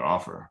accept that other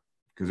offer,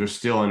 because they're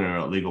still under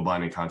a legal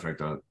binding contract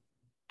to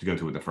go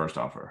to with the first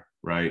offer,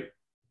 right?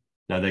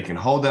 Now they can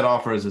hold that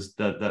offer as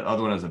that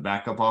other one as a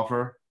backup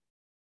offer.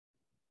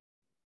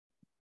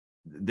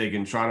 They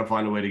can try to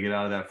find a way to get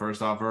out of that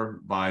first offer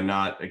by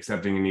not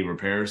accepting any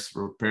repair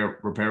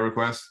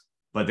requests,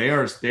 but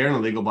they're in a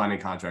legal binding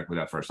contract with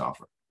that first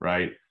offer,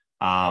 right?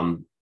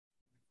 And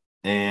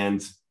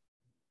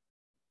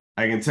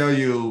I can tell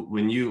you,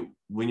 when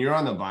you're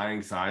on the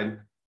buying side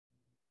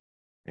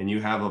and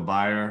you have a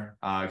buyer,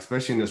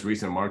 especially in this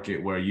recent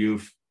market where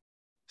you've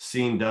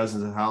seen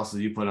dozens of houses,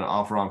 you put an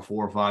offer on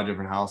 4 or 5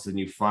 different houses and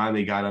you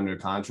finally got under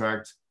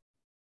contract,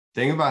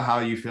 think about how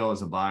you feel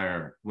as a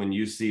buyer when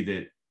you see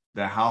that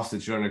the house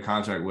that you're under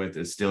contract with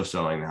is still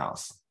showing the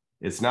house.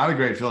 It's not a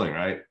great feeling,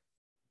 right?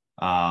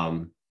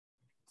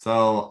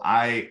 So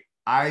I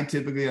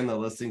typically on the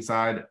listing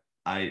side,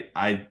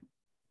 I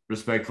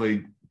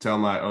respectfully let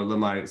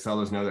my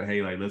sellers know that,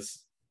 hey, we're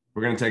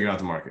going to take it out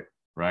to market,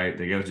 right?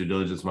 They give us due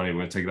diligence money. We're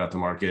going to take it out to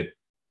market.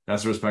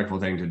 That's a respectful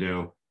thing to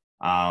do.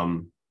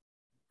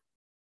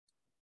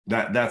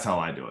 That's how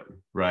I do it,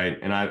 right?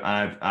 And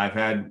I've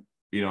had,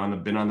 been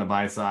on the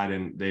buy side,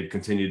 and they've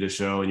continued to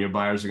show, and your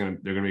buyers they're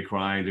gonna be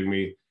crying. They're gonna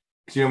be,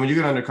 when you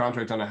get under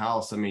contract on a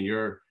house, I mean,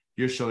 you're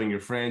showing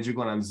your friends, you're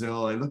going on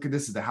Zillow, like, look at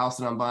this is the house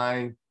that I'm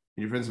buying, and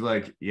your friends will be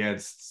like, yeah,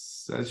 it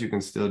says you can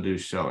still do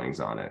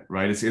showings on it,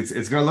 right?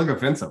 It's gonna look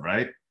offensive,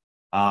 right?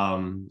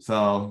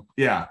 So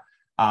yeah.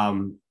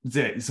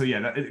 So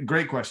yeah,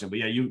 great question. But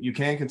yeah, you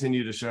can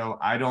continue to show.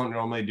 I don't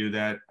normally do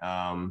that.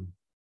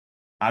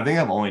 I think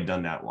I've only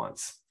done that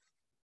once.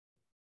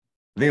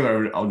 I think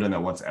I've done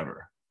that once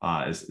ever,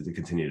 is to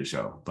continue to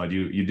show. But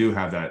you do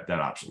have that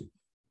option.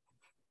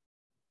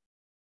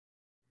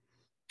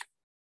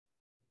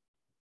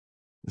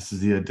 This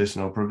is the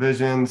additional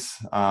provisions.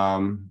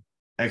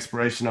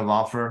 Expiration of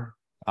offer.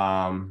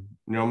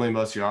 Normally,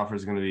 most of your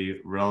offers are going to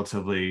be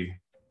relatively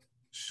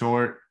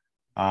short.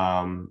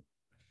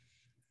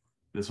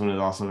 This one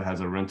also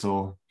has a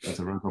rental. That's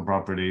a rental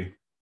property.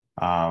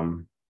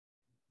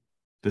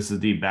 This is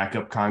the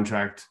backup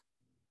contract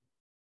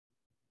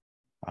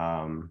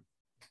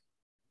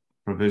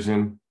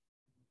provision.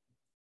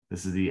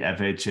 This is the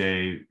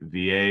FHA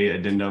VA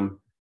addendum.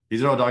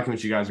 These are all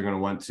documents you guys are going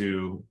to want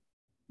to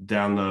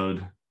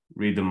download,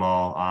 read them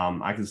all.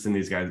 I can send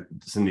these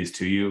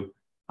to you,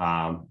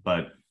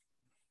 but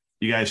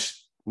you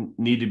guys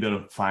need to be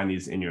able to find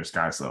these in your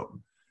SkySlope.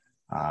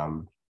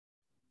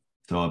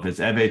 So if it's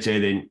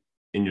FHA,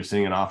 and you're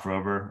sending an offer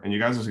over, and you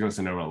guys are going to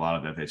send over a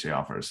lot of FHA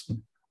offers.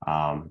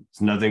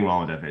 There's nothing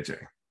wrong with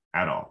FHA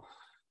at all.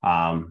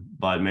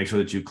 But make sure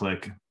that you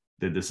click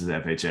that this is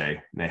FHA.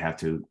 And they have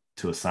to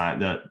assign,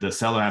 the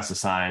seller has to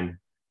sign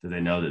that they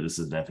know that this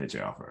is an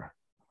FHA offer.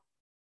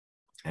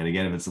 And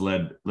again, if it's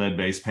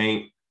lead-based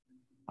paint,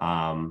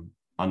 on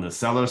the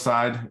seller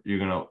side, they're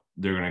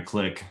gonna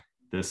click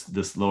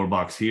this lower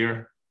box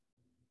here,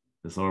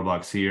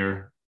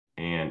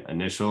 and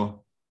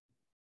initial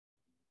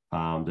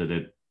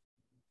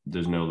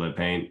there's no lead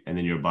paint, and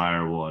then your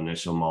buyer will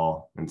initial them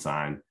all and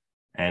sign.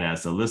 And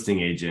as the listing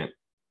agent,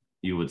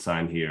 you would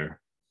sign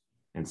here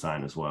and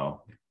sign as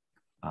well.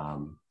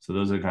 So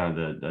those are kind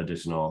of the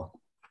additional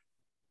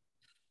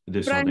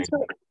Brian, things.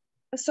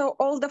 so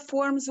all the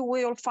forms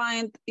we'll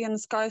find in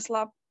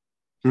SkySlab?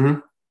 Mm-hmm.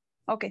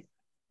 Okay.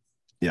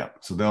 Yeah,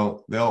 so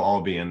they'll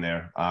all be in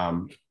there.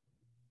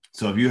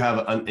 So if you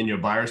have in your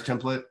buyer's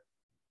template,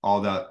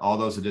 all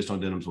those additional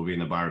addendums will be in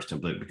the buyer's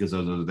template, because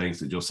those are the things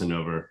that you'll send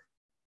over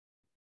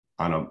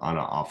on an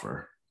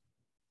offer.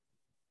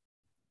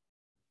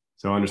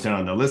 So understand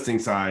on the listing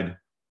side,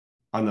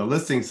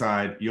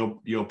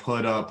 you'll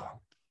put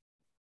up,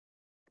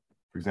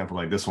 for example,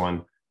 like this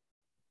one.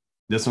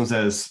 This one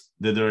says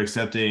that they're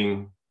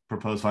accepting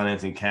proposed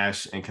financing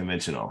cash and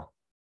conventional.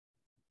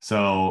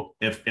 So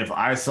if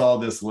I saw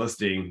this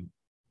listing,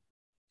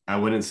 I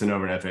wouldn't send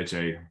over an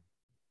FHA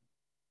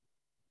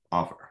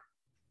offer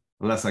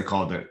unless I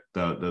called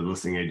the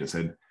listing agent,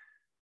 said,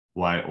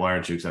 why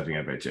aren't you accepting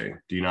FHA?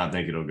 Do you not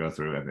think it'll go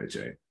through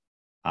FHA?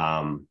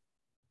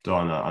 So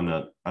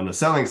on the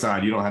selling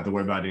side, you don't have to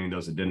worry about any of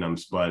those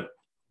addendums, but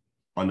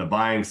on the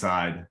buying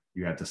side,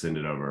 you have to send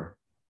it over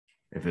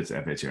if it's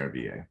FHA or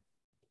VA.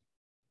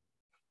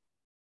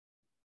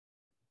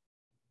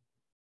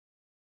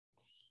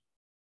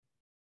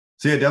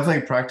 So yeah,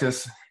 definitely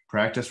practice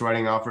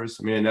writing offers.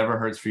 I mean, it never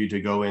hurts for you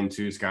to go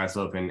into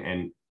SkySlope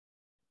and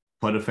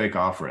put a fake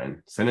offer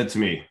in. Send it to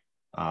me.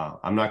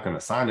 I'm not going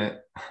to sign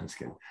it. I'm just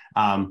kidding.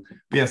 But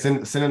yeah,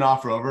 send an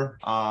offer over.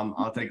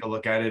 I'll take a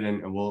look at it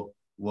and we'll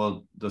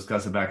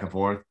discuss it back and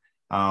forth.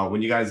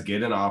 When you guys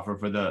get an offer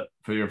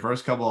for your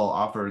first couple of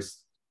offers,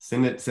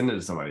 send it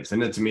to somebody.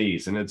 Send it to me.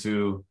 Send it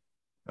to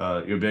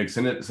your big.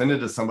 Send it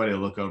to somebody to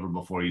look over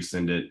before you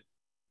send it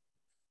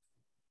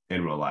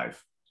in real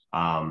life.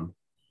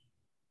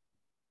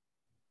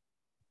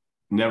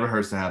 Never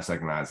hurts to have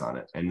second eyes on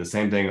it. And the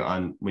same thing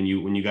on when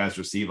you guys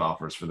receive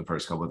offers for the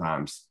first couple of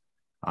times,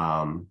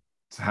 to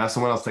have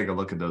someone else take a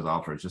look at those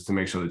offers just to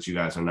make sure that you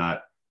guys are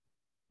not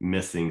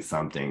missing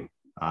something.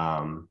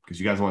 Because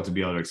you guys want to be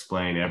able to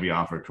explain every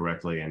offer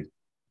correctly and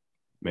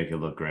make it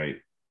look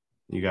great.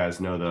 You guys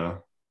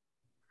know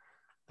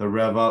the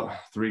rev up,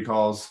 3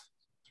 calls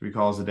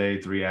a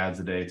day, 3 ads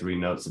a day, 3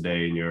 notes a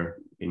day in your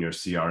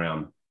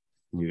CRM.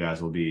 You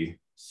guys will be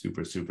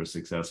super, super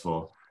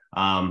successful.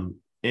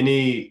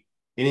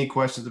 Any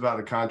questions about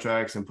the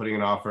contracts and putting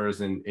in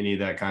offers and any of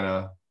that kind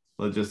of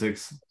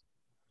logistics?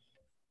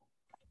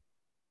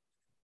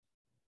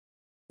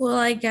 Well,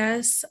 I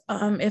guess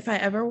if I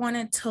ever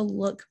wanted to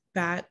look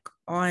back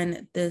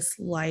on this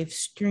live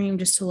stream,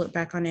 just to look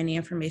back on any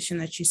information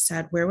that you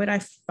said, where would I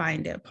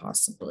find it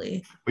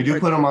possibly? We do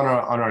put them on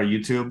our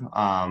YouTube,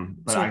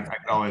 but I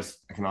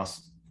can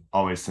also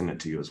always send it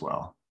to you as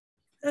well.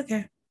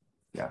 Okay.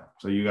 Yeah,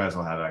 so you guys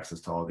will have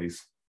access to all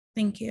these.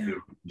 Thank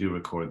you. Do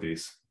record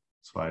these.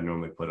 That's why I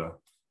normally put a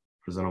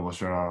presentable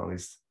shirt on at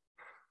least.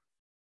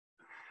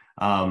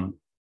 But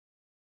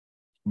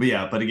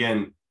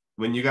again,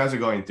 when you guys are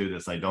going through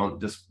this, like, don't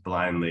just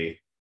blindly.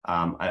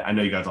 I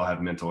know you guys all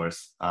have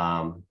mentors.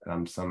 I'm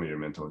some of your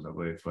mentors, I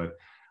believe, but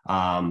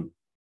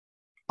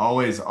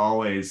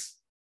always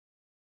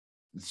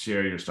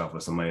share your stuff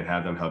with somebody and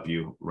have them help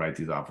you write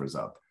these offers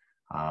up.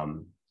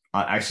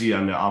 Actually,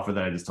 on the offer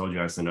that I just told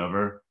you I sent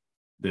over,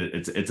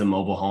 it's a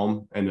mobile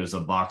home, and there's a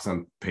box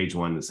on page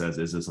 1 that says,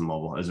 is there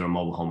a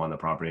mobile home on the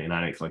property? And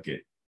I didn't click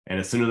it. And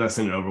as soon as I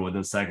sent it over,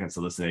 within seconds,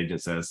 the listing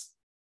agent says,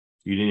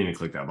 you didn't even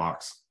click that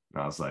box.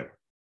 And I was like,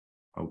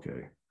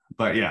 okay.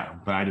 But yeah,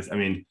 I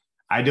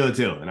do it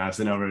too. And I've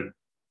sent over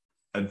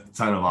a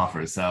ton of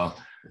offers. So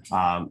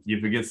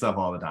you forget stuff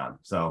all the time.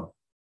 So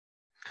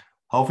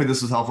hopefully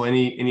this was helpful.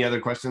 Any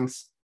other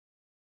questions?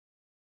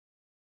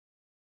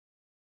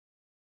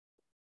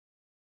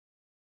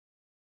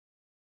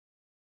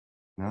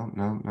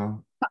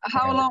 No.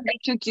 How long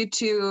it took you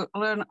to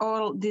learn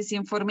all this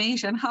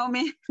information? How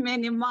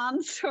many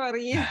months or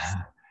years?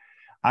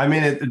 I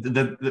mean,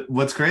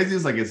 what's crazy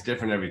is, like, it's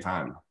different every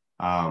time.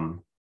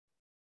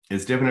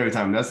 It's different every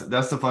time.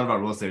 That's the fun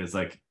about real estate. It's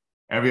like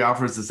every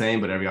offer is the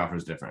same, but every offer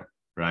is different,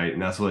 right?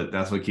 And that's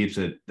what keeps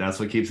it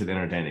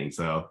entertaining.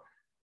 So,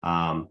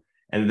 and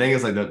the thing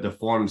is, like, the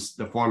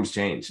forms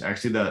change.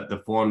 Actually,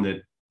 the form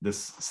that this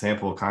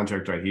sample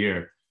contract right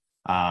here,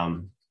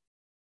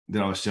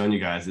 that I was showing you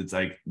guys, it's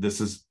like,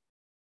 this is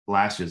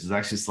last year's. It's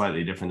actually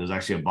slightly different. There's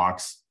actually a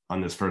box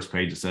on this first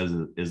page that says,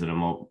 is it a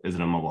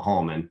mobile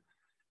home? And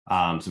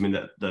so I mean,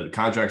 the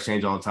contracts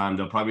change all the time.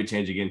 They'll probably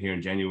change again here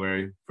in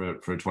January for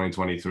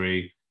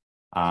 2023.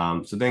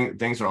 So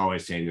things are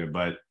always changing,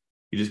 but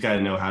you just got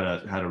to know how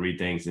to read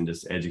things and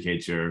just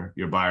educate your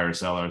buyer or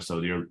seller,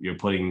 so you're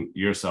putting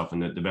yourself in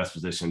the best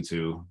position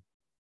to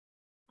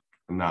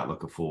not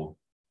look a fool,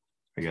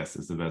 I guess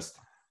is the best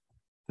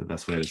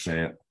way to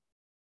say it.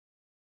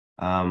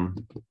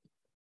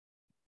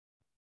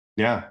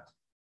 Yeah,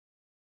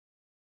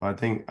 I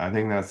think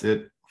that's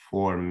it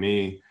for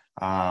me.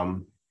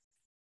 You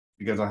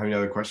guys don't have any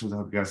other questions? I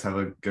hope you guys have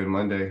a good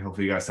Monday.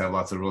 Hopefully you guys have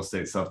lots of real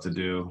estate stuff to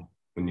do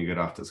when you get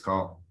off this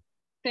call.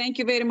 Thank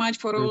you very much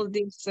for all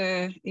this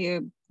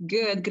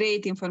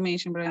great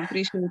information, Brian.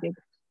 Appreciate it.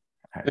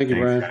 Thank you,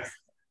 Brian.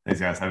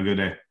 Thanks, guys. Have a good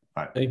day.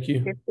 Bye. Thank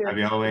you.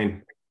 Happy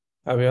Halloween.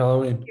 Happy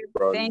Halloween.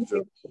 Roger. Thank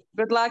you.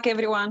 Good luck,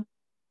 everyone.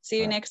 See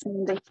you next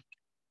Monday.